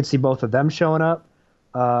 I could see both of them showing up.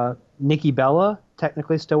 Nikki Bella,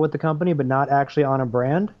 technically still with the company, but not actually on a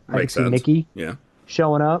brand. I could see Nikki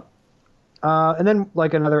showing up. And then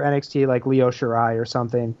another NXT like Lio Shirai or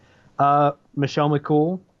something. Michelle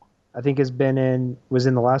McCool, I think was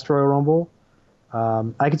in the last Royal Rumble.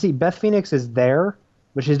 I could see Beth Phoenix is there,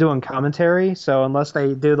 but she's doing commentary. So unless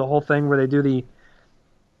they do the whole thing where they do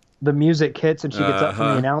the music hits and she gets up from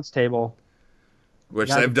the announce table. Which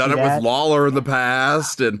they've done it with Lawler in the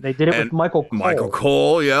past, and they did it with Michael Cole. Michael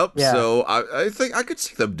Cole, yep. Yeah. So I think I could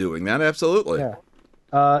see them doing that, absolutely. Yeah.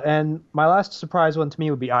 And my last surprise one to me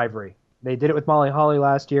would be Ivory. They did it with Molly Holly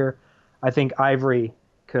last year. I think Ivory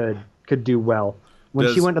could do well.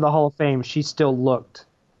 When she went to the Hall of Fame, she still looked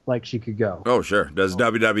like she could go. Oh, sure. Does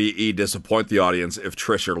WWE disappoint the audience if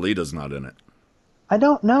Trish or Lita's not in it? I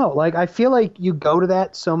don't know. I feel like you go to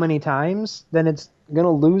that so many times, then it's going to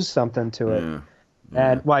lose something to it. Yeah.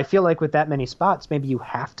 And I feel like with that many spots, maybe you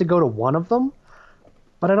have to go to one of them,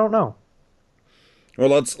 but I don't know. Well,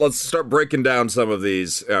 let's start breaking down some of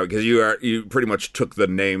these because you pretty much took the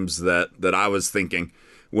names that I was thinking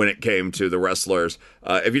when it came to the wrestlers.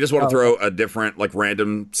 If you just want to throw a different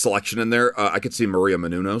random selection in there, I could see Maria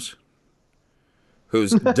Menounos,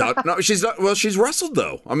 who's done. No, she's not. Well, she's wrestled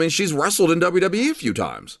though. I mean, she's wrestled in WWE a few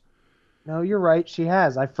times. No, you're right. She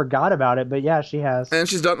has. I forgot about it, but yeah, she has. And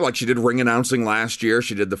she's done, she did ring announcing last year.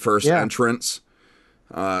 She did the first entrance.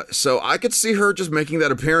 So I could see her just making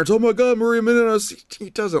that appearance. Oh my God, Maria Menounos.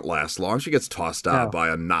 He doesn't last long. She gets tossed out by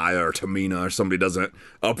a Nia or Tamina, or somebody doesn't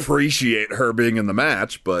appreciate her being in the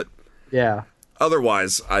match. But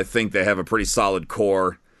otherwise, I think they have a pretty solid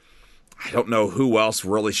core. I don't know who else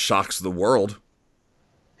really shocks the world.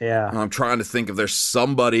 Yeah. I'm trying to think if there's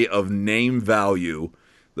somebody of name value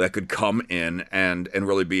that could come in and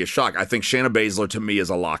really be a shock. I think Shayna Baszler, to me, is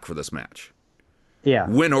a lock for this match. Yeah.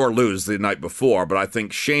 Win or lose the night before, but I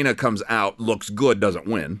think Shayna comes out, looks good, doesn't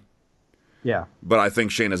win. Yeah. But I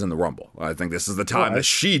think Shayna's in the Rumble. I think this is the time that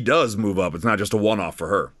she does move up. It's not just a one-off for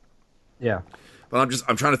her. Yeah. But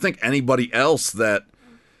I'm trying to think anybody else that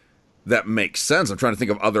that makes sense. I'm trying to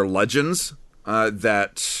think of other legends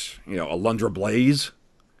that, Alundra Blaze.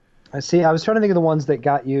 I see. I was trying to think of the ones that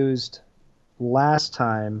got used last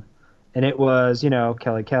time, and it was,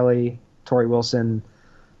 Kelly, Tori Wilson,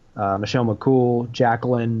 Michelle McCool,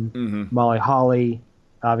 Jacqueline, Molly Holly,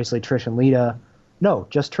 obviously Trish and Lita. No,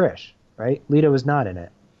 just Trish, right? Lita was not in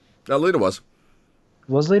it. Lita was.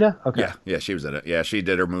 Was Lita? Okay. Yeah, she was in it. Yeah, she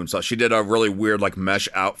did her moonsault. She did a really weird, mesh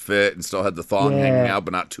outfit and still had the thong hanging out,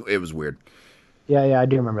 but not too. It was weird. Yeah, I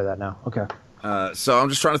do remember that now. Okay. So I'm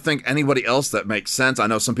just trying to think anybody else that makes sense. I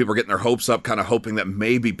know some people are getting their hopes up, kind of hoping that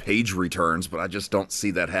maybe Paige returns, but I just don't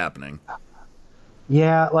see that happening.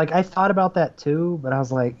 Yeah, I thought about that too, but I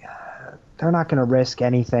was like, they're not going to risk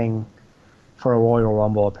anything for a Royal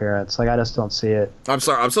Rumble appearance. I just don't see it. I'm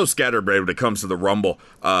sorry. I'm so scatterbrained when it comes to the Rumble.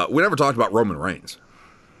 We never talked about Roman Reigns.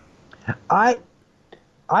 I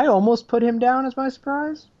almost put him down as my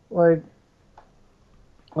surprise. Like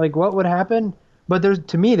what would happen? But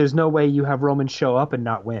there's no way you have Roman show up and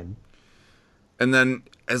not win. And then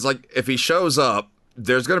if he shows up,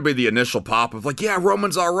 there's going to be the initial pop of yeah,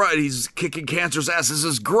 Roman's all right. He's kicking cancer's ass. This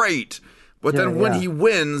is great. But then when he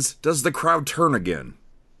wins, does the crowd turn again?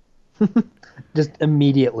 Just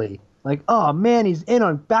immediately. Oh man, he's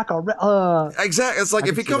back already. Exactly. It's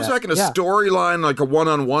if he comes back in a storyline, a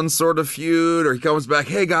one-on-one sort of feud, or he comes back,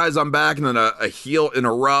 hey guys, I'm back, and then a heel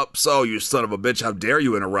interrupts. Oh, you son of a bitch, how dare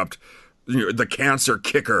you interrupt the cancer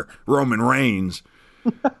kicker, Roman Reigns.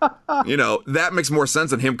 That makes more sense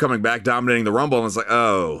than him coming back, dominating the Rumble, and it's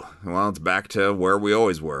oh, well, it's back to where we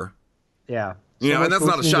always were. Yeah. And that's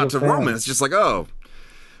not a shot to Roman. It's just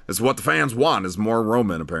it's what the fans want is more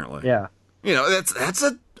Roman, apparently. Yeah.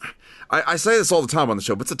 I say this all the time on the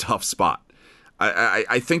show, but it's a tough spot.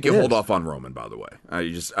 I think you hold off on Roman, by the way.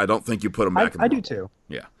 I don't think you put him back in the Rumble. I do too.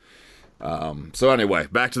 Yeah. So anyway,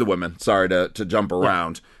 back to the women. Sorry to jump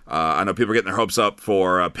around. I know people are getting their hopes up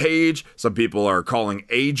for Paige. Some people are calling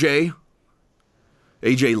AJ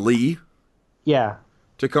Lee. Yeah.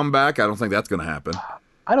 To come back. I don't think that's going to happen.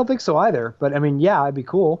 I don't think so either. But it'd be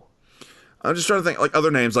cool. I'm just trying to think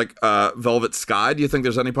other names Velvet Sky. Do you think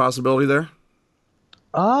there's any possibility there?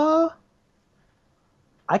 I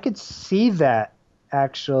could see that,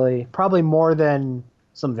 actually. Probably more than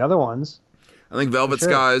some of the other ones. I think Velvet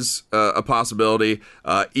Sky's a possibility.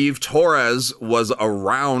 Eve Torres was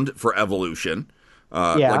around for Evolution,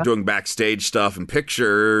 doing backstage stuff and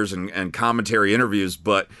pictures and commentary interviews,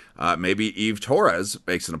 but maybe Eve Torres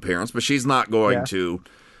makes an appearance, but she's not going to,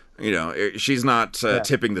 she's not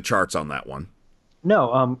tipping the charts on that one.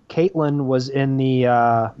 No, Caitlyn was in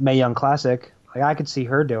the Mae Young Classic. I could see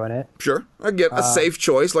her doing it. Sure. I get a safe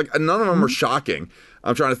choice. None of them are shocking.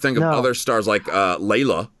 I'm trying to think of other stars like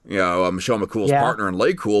Layla, Michelle McCool's partner in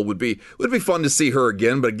Lay Cool would be fun to see her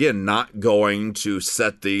again, but again, not going to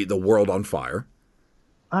set the world on fire.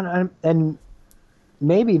 And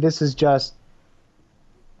maybe this is just,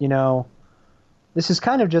 this is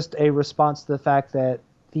kind of just a response to the fact that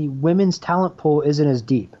the women's talent pool isn't as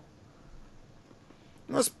deep.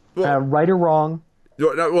 Right or wrong.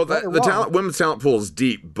 Well, women's talent pool is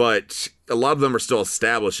deep, but a lot of them are still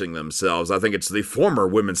establishing themselves. I think it's the former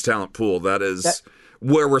women's talent pool that is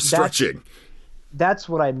where we're stretching. That's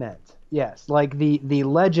what I meant. Yes, the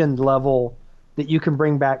legend level that you can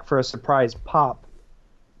bring back for a surprise pop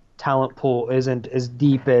talent pool isn't as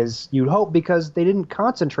deep as you'd hope because they didn't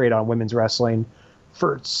concentrate on women's wrestling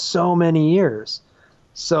for so many years.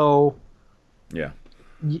 So, yeah.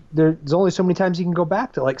 There's only so many times you can go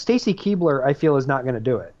back to. Stacy Keibler, I feel, is not going to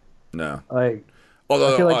do it. No.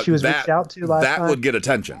 Although I feel she was reached out to last time. That would get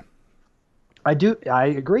attention. I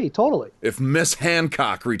agree, totally. If Miss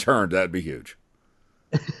Hancock returned, that'd be huge.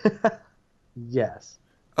 Yes.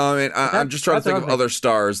 I'm just trying to think of other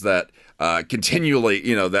stars that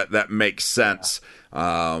continually, that makes sense.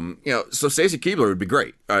 So Stacey Keibler would be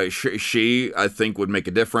great. She, I think, would make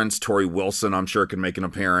a difference. Tori Wilson, I'm sure, can make an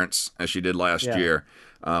appearance as she did last year.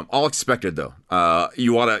 All expected, though.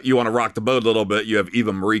 You want to rock the boat a little bit. You have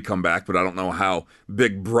Eva Marie come back, but I don't know how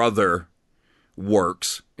Big Brother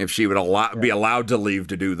works. If she would be allowed to leave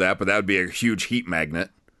to do that, but that would be a huge heat magnet.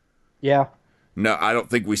 Yeah. No, I don't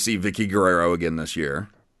think we see Vicky Guerrero again this year.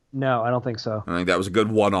 No, I don't think so. I think that was a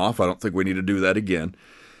good one-off. I don't think we need to do that again.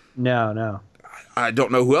 No. I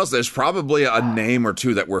don't know who else. There's probably a name or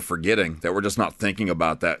two that we're forgetting, that we're just not thinking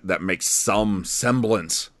about, that makes some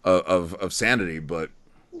semblance of sanity, but...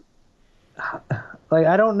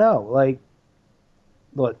 I don't know.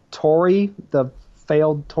 Tori, the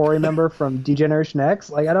failed Tori member from D-Generation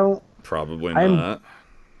X? I don't... Probably not.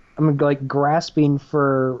 I'm grasping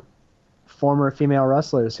for former female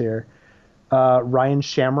wrestlers here. Ryan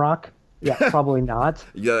Shamrock. Yeah, probably not.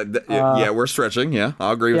 Yeah, we're stretching. Yeah,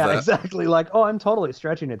 I'll agree with that. Yeah, exactly. Like, oh, I'm totally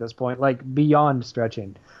stretching at this point, like beyond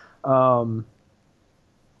stretching. And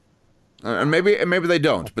maybe they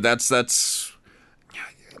don't, but that's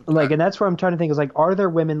like, and that's where I'm trying to think is like, are there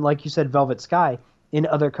women, like you said, Velvet Sky, in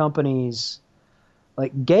other companies?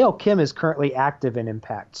 Like, Gail Kim is currently active in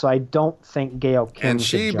Impact, so I don't think Gail Kim. And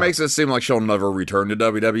she makes it seem like she'll never return to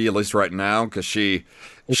WWE, at least right now, because she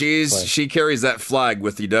carries that flag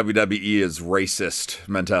with the WWE as racist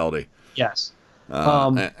mentality. Yes.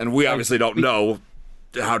 And we obviously don't know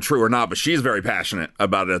how true or not, but she's very passionate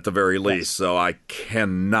about it at the very least. So I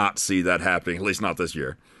cannot see that happening, at least not this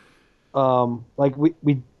year. Like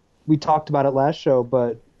we talked about it last show,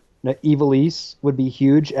 but Evilise would be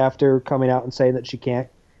huge after coming out and saying that she can't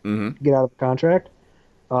get out of the contract.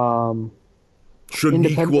 Shaniqua.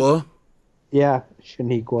 Yeah,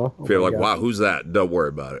 Shaniqua. I feel like, wow, who's that? Don't worry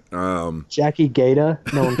about it. Jackie Gata.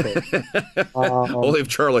 No one cares. Only if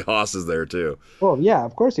Charlie Haas is there, too. Well, yeah,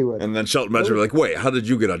 of course he would. And then Shelton Benjamin would be like, wait, how did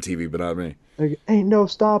you get on TV but not me? Like, ain't no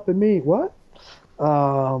stopping me. What?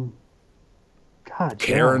 God,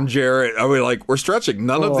 Karen Jarrett. I mean, like, we're stretching.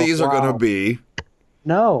 None of these are going to be.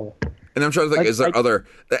 No. And I'm trying to think, is there other...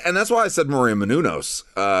 And that's why I said Maria Menounos.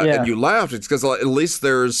 And you laughed. It's because at least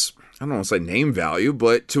there's... I don't want to say name value,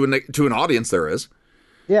 but to an audience there is.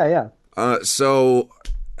 Yeah. So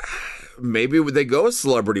maybe they go a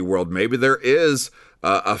celebrity world. Maybe there is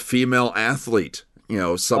a female athlete,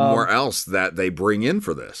 somewhere else that they bring in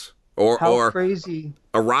for this, or crazy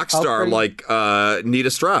a rock star like Nita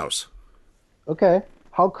Strauss. Okay,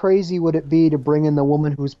 how crazy would it be to bring in the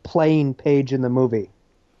woman who's playing Paige in the movie?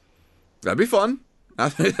 That'd be fun. I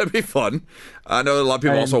think that'd be fun. I know a lot of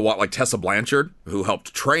people also want like Tessa Blanchard, who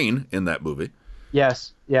helped train in that movie.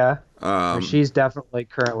 Yes, yeah. She's definitely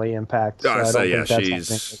currently Impact. So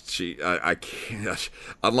I can't,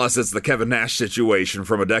 unless it's the Kevin Nash situation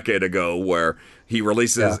from a decade ago where he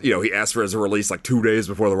releases, he asked for his release like 2 days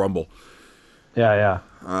before the Rumble. Yeah.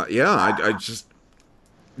 I just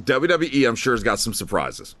WWE, I'm sure, has got some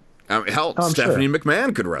surprises. I mean, hell, Stephanie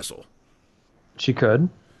McMahon could wrestle. She could.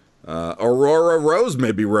 Aurora Rose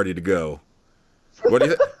may be ready to go. What do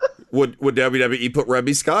you think? Would WWE put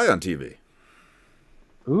Rebby Sky on TV?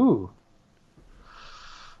 Ooh,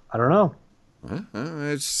 I don't know.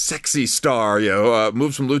 Sexy star,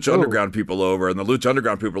 moves some Lucha Underground people over, and the Lucha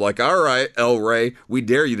Underground people are like, "All right, El Rey, we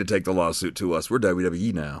dare you to take the lawsuit to us. We're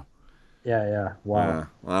WWE now." Yeah. Wow.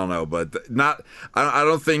 I don't know, but not. I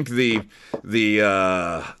don't think the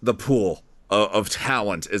pool of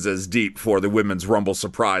talent is as deep for the Women's Rumble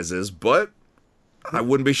surprises, but I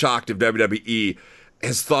wouldn't be shocked if WWE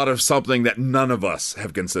has thought of something that none of us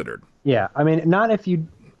have considered. Yeah, I mean, not if you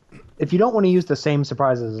don't want to use the same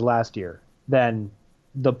surprises as last year, then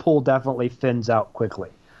the pool definitely thins out quickly.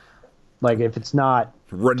 Like if it's not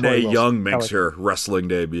Renee Young makes her wrestling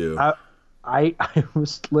debut. I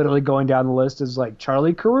was literally going down the list as like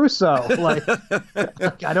Charlie Caruso. Like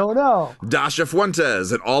I don't know. Dasha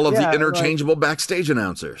Fuentes and all of the interchangeable backstage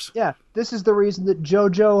announcers. Yeah, this is the reason that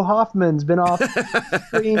JoJo Hoffman's been off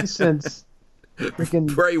screen since freaking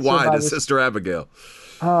Bray Wyatt as Sister Abigail.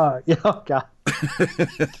 Oh God.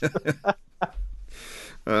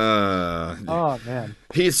 Oh man.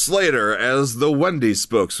 Heath Slater as the Wendy's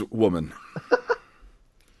spokeswoman.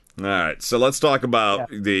 All right, so let's talk about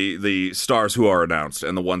the stars who are announced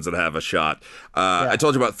and the ones that have a shot. I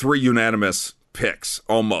told you about 3 unanimous picks,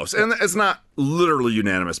 almost. And it's not literally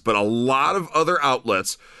unanimous, but a lot of other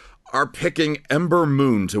outlets are picking Ember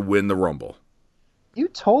Moon to win the Rumble. You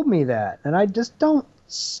told me that, and I just don't...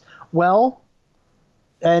 Well,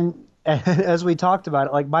 and as we talked about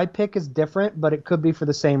it, like, my pick is different, but it could be for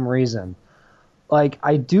the same reason. Like,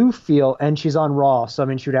 I do feel... And she's on Raw, so, I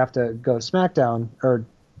mean, she would have to go SmackDown, or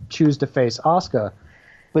choose to face Asuka.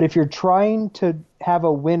 But if you're trying to have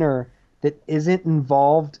a winner that isn't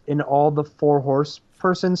involved in all the 4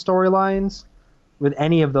 horseperson storylines with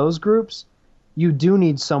any of those groups, you do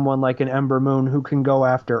need someone like an Ember Moon who can go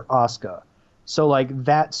after Asuka. So like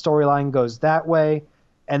that storyline goes that way,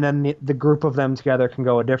 and then the group of them together can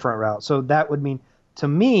go a different route. So that would mean, to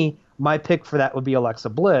me, my pick for that would be Alexa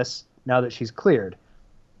Bliss now that she's cleared.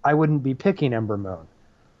 I wouldn't be picking Ember Moon.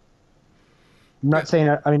 I'm not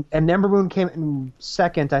saying, I mean, and Ember Moon came in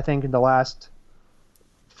second, I think, in the last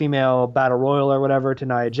female battle royal or whatever to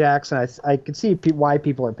Nia Jax, and I could see why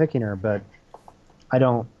people are picking her, but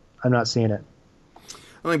I'm not seeing it.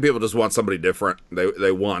 I think people just want somebody different.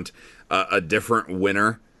 They want a different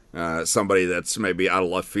winner, somebody that's maybe out of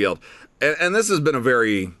left field. And this has been a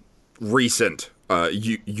very recent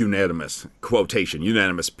unanimous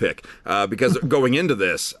pick. Because going into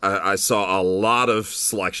this, I saw a lot of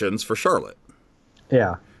selections for Charlotte.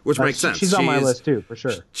 Yeah. Which makes sense. She's on my list too, for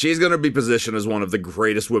sure. She's going to be positioned as one of the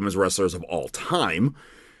greatest women's wrestlers of all time.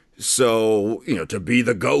 So, to be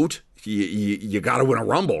the GOAT, you got to win a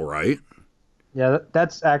Rumble, right? Yeah,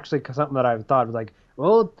 that's actually something that I've thought. Like,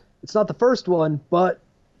 well, it's not the first one, but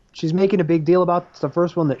she's making a big deal about the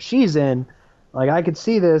first one that she's in. Like, I could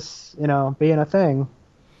see this, being a thing.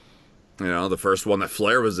 The first one that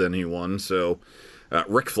Flair was in, he won. So,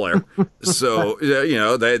 Ric Flair. So,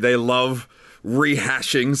 they love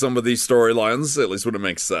rehashing some of these storylines, at least when it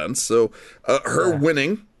makes sense. So, her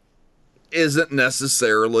winning isn't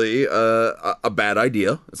necessarily a bad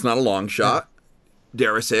idea. It's not a long shot.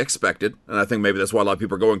 Dare I say expected. And I think maybe that's why a lot of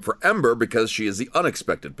people are going for Ember, because she is the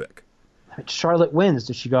unexpected pick. Charlotte wins.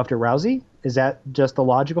 Does she go after Rousey? Is that just the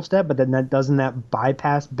logical step? But then doesn't that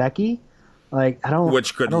bypass Becky? Like,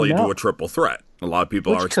 Which could lead to a triple threat. A lot of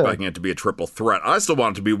people are expecting it to be a triple threat. I still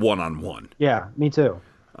want it to be one-on-one. Yeah, me too.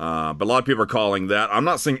 But a lot of people are calling that. I'm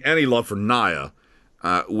not seeing any love for Nia,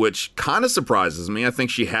 which kind of surprises me. I think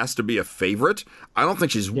she has to be a favorite. I don't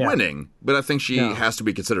think she's winning, but I think she has to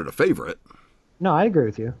be considered a favorite. No, I agree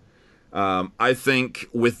with you. I think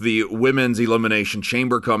with the Women's Elimination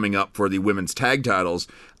Chamber coming up for the women's tag titles,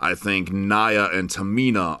 I think Nia and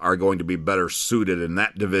Tamina are going to be better suited in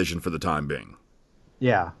that division for the time being.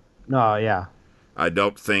 Yeah. No, yeah. I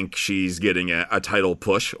don't think she's getting a title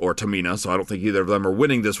push, or Tamina, so I don't think either of them are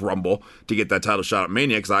winning this Rumble to get that title shot at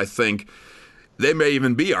Mania, because I think they may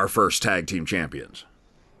even be our first tag team champions.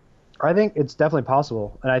 I think it's definitely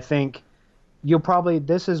possible, and I think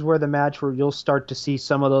this is where the match where you'll start to see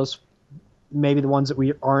some of those, maybe the ones that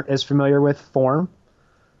we aren't as familiar with, form.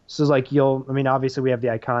 So like obviously we have the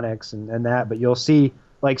Iconics and that, but you'll see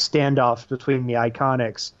like standoffs between the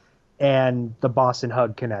Iconics and the Boston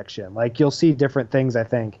Hug connection. Like you'll see different things, I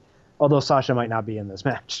think. Although Sasha might not be in this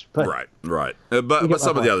match. But right. But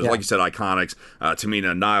some of the others, like you said, Iconics,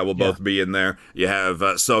 Tamina and Nia will both be in there. You have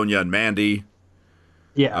Sonya and Mandy.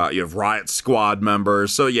 Yeah. You have Riot Squad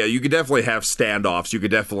members. So, yeah, you could definitely have standoffs. You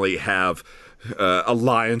could definitely have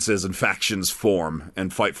alliances and factions form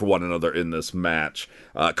and fight for one another in this match.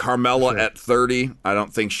 Carmella at 30, I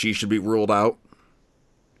don't think she should be ruled out.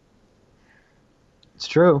 It's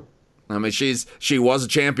true. I mean, she was a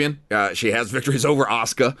champion. She has victories over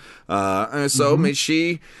Asuka. I mean,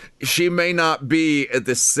 she may not be at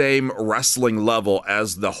the same wrestling level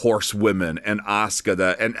as the horsewomen and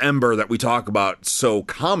Asuka and Ember that we talk about so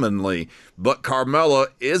commonly, but Carmella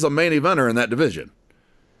is a main eventer in that division.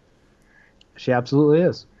 She absolutely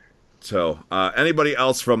is. So, anybody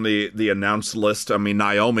else from the announced list? I mean,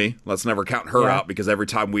 Naomi, let's never count her out, because every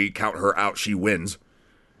time we count her out, she wins.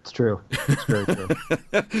 It's true. It's very true.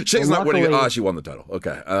 She's not winning. She won the title.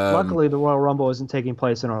 Okay. Luckily, the Royal Rumble isn't taking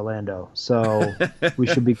place in Orlando, so we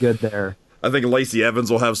should be good there. I think Lacey Evans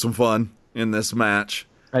will have some fun in this match.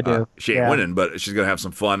 I do. She ain't winning, but she's going to have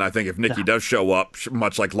some fun. I think if Nikki does show up,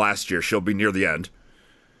 much like last year, she'll be near the end.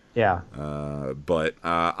 Yeah. But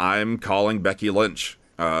I'm calling Becky Lynch.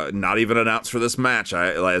 Not even announced for this match.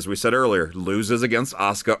 As we said earlier, loses against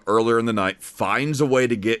Asuka earlier in the night, finds a way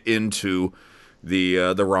to get into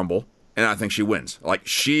the Rumble, and I think she wins. Like,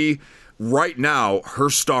 right now, her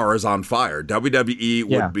star is on fire. WWE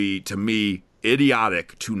would be, to me,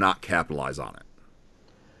 idiotic to not capitalize on it.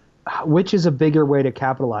 Which is a bigger way to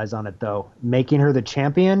capitalize on it, though? Making her the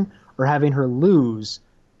champion, or having her lose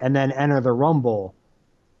and then enter the Rumble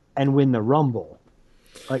and win the Rumble?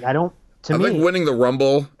 Like, I think winning the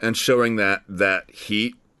Rumble and showing that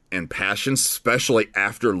heat and passion, especially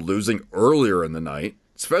after losing earlier in the night,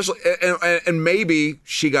 especially, and maybe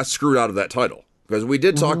she got screwed out of that title, because we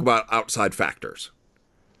did talk about outside factors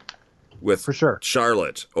with for sure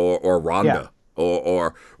Charlotte or Ronda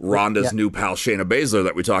or Ronda's new pal Shayna Baszler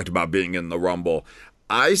that we talked about being in the Rumble.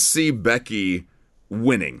 I see Becky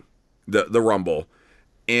winning the Rumble,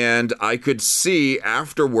 and I could see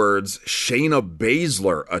afterwards Shayna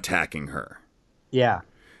Baszler attacking her. Yeah.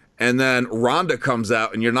 And then Ronda comes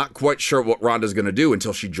out, and you're not quite sure what Ronda's going to do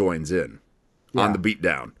until she joins in on the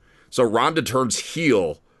beatdown. So Ronda turns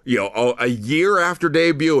heel, a year after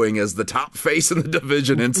debuting as the top face in the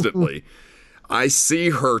division instantly. I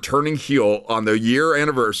see her turning heel on the year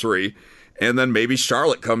anniversary, and then maybe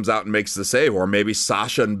Charlotte comes out and makes the save, or maybe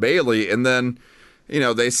Sasha and Bayley, and then,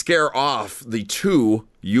 they scare off the two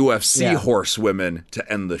UFC horsewomen to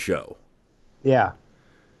end the show. Yeah.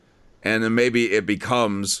 And then maybe it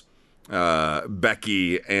becomes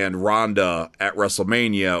Becky and Ronda at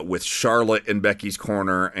WrestleMania with Charlotte in Becky's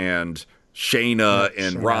corner and Shayna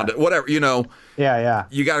and Ronda, whatever, Yeah.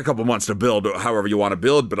 you got a couple months to build however you want to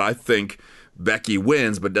build, but I think Becky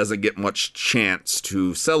wins but doesn't get much chance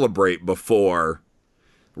to celebrate before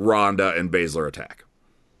Ronda and Baszler attack.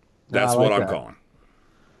 That's what I'm calling.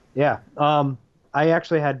 Yeah. I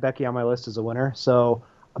actually had Becky on my list as a winner,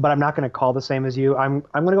 but I'm not going to call the same as you. I'm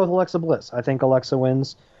going to go with Alexa Bliss. I think Alexa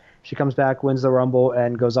wins. She comes back, wins the Rumble,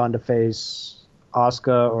 and goes on to face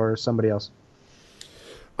Asuka or somebody else.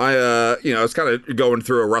 It's kind of going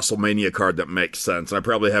through a WrestleMania card that makes sense. I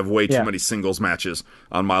probably have way too many singles matches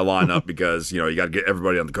on my lineup because, you got to get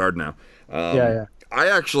everybody on the card now. I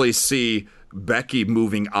actually see Becky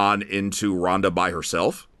moving on into Ronda by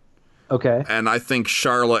herself. Okay. And I think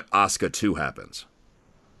Charlotte Asuka 2 happens.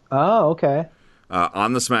 Oh, okay.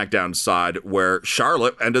 On the SmackDown side where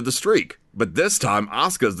Charlotte ended the streak. But this time,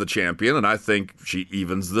 Asuka's the champion, and I think she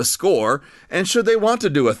evens the score. And should they want to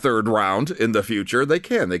do a third round in the future, they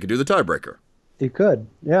can. They could do the tiebreaker. You could,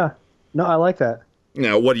 yeah. No, I like that.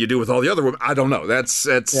 Now, what do you do with all the other women? I don't know. That's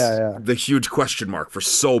the huge question mark for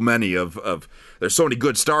so many of there's so many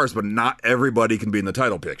good stars, but not everybody can be in the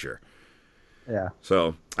title picture. Yeah.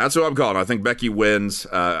 So that's who I'm calling. I think Becky wins.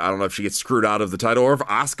 I don't know if she gets screwed out of the title or if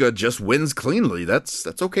Asuka just wins cleanly. That's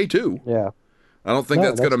okay too. Yeah. I don't think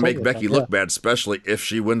that's going to make totally Becky look bad, especially if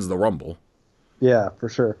she wins the Rumble. Yeah, for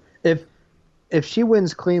sure. If she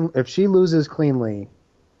wins clean, if she loses cleanly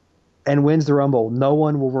and wins the Rumble, no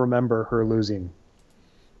one will remember her losing.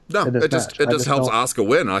 No, it just helps Asuka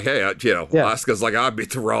win. Like, hey, Asuka's like, I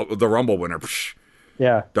beat the Rumble winner. Psh,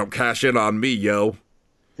 yeah. Don't cash in on me, yo.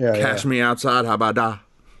 Yeah. Cash me outside. How about that?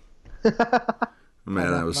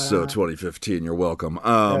 Man, that was so 2015. You're welcome. It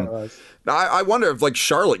was. I wonder if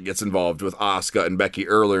Charlotte gets involved with Asuka and Becky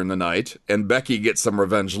earlier in the night, and Becky gets some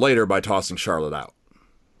revenge later by tossing Charlotte out.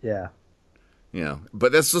 Yeah.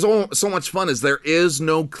 But that's so much fun is there is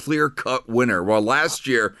no clear-cut winner. Well, last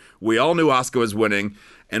year, we all knew Asuka was winning,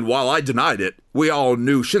 and while I denied it, we all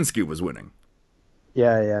knew Shinsuke was winning.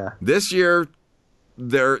 Yeah. This year,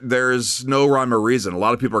 there's no rhyme or reason. A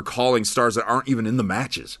lot of people are calling stars that aren't even in the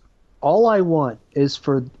matches. All I want is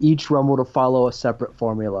for each Rumble to follow a separate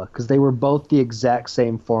formula because they were both the exact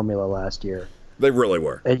same formula last year. They really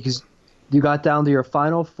were. Because you got down to your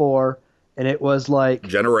final 4, and it was like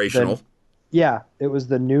generational. It was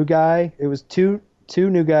the new guy. It was two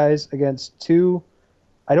new guys against 2.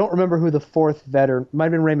 I don't remember who the 4th veteran. Might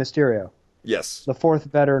have been Rey Mysterio. Yes. The 4th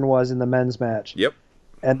veteran was in the men's match. Yep.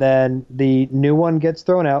 And then the new one gets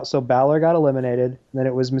thrown out, so Balor got eliminated. And then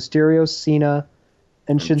it was Mysterio, Cena,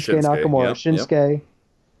 and Shinsuke Nakamura. Shinsuke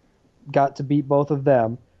got to beat both of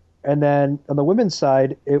them. And then on the women's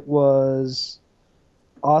side, it was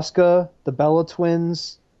Asuka, the Bella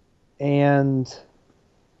Twins, and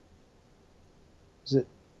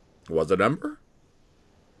was it Ember?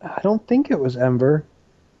 I don't think it was Ember.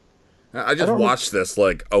 I just watched this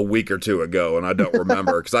a week or 2 ago, and I don't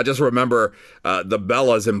remember because I just remember the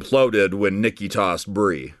Bellas imploded when Nikki tossed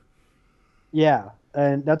Brie. Yeah,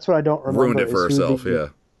 and that's what I don't remember. Ruined it for herself,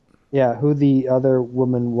 Yeah, who the other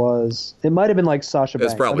woman was. It might have been Sasha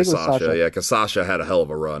Banks. It's probably Sasha, because Sasha had a hell of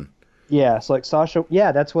a run. Yeah, so Sasha,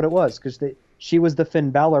 that's what it was, because she was the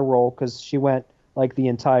Finn Balor role, because she went the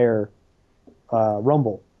entire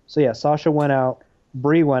Rumble. So yeah, Sasha went out,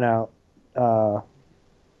 Brie went out,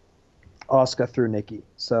 Asuka through Nikki.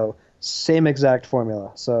 So same exact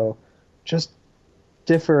formula. So just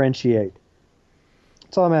differentiate.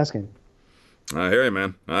 That's all I'm asking. I hear you,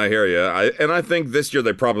 man. I hear you. And I think this year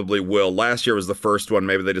they probably will. Last year was the first one.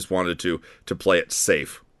 Maybe they just wanted to play it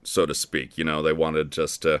safe, so to speak. They wanted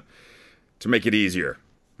just to make it easier.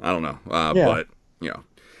 I don't know. But,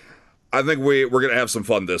 I think we're going to have some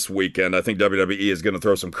fun this weekend. I think WWE is going to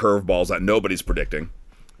throw some curveballs that nobody's predicting.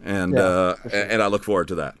 And and I look forward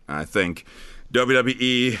to that. I think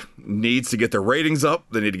WWE needs to get their ratings up.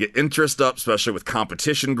 They need to get interest up, especially with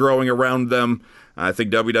competition growing around them. I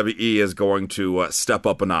think WWE is going to step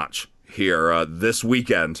up a notch here this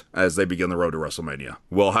weekend as they begin the road to WrestleMania.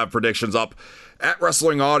 We'll have predictions up at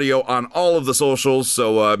Wrestling Audio on all of the socials,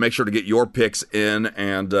 so make sure to get your picks in,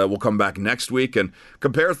 and we'll come back next week and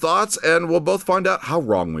compare thoughts, and we'll both find out how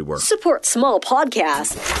wrong we were. Support small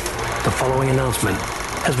podcasts. The following announcement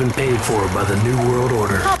has been paid for by the New World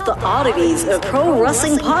Order. Help the oddities of pro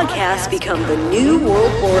wrestling podcasts become the New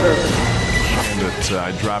World Order. That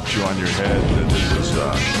I dropped you on your head, that it was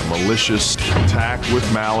a malicious attack with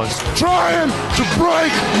malice. Trying to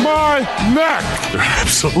break my neck! You're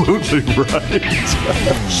absolutely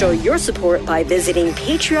right. Show your support by visiting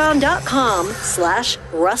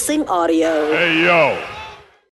patreon.com/wrestlingaudio. Hey, yo!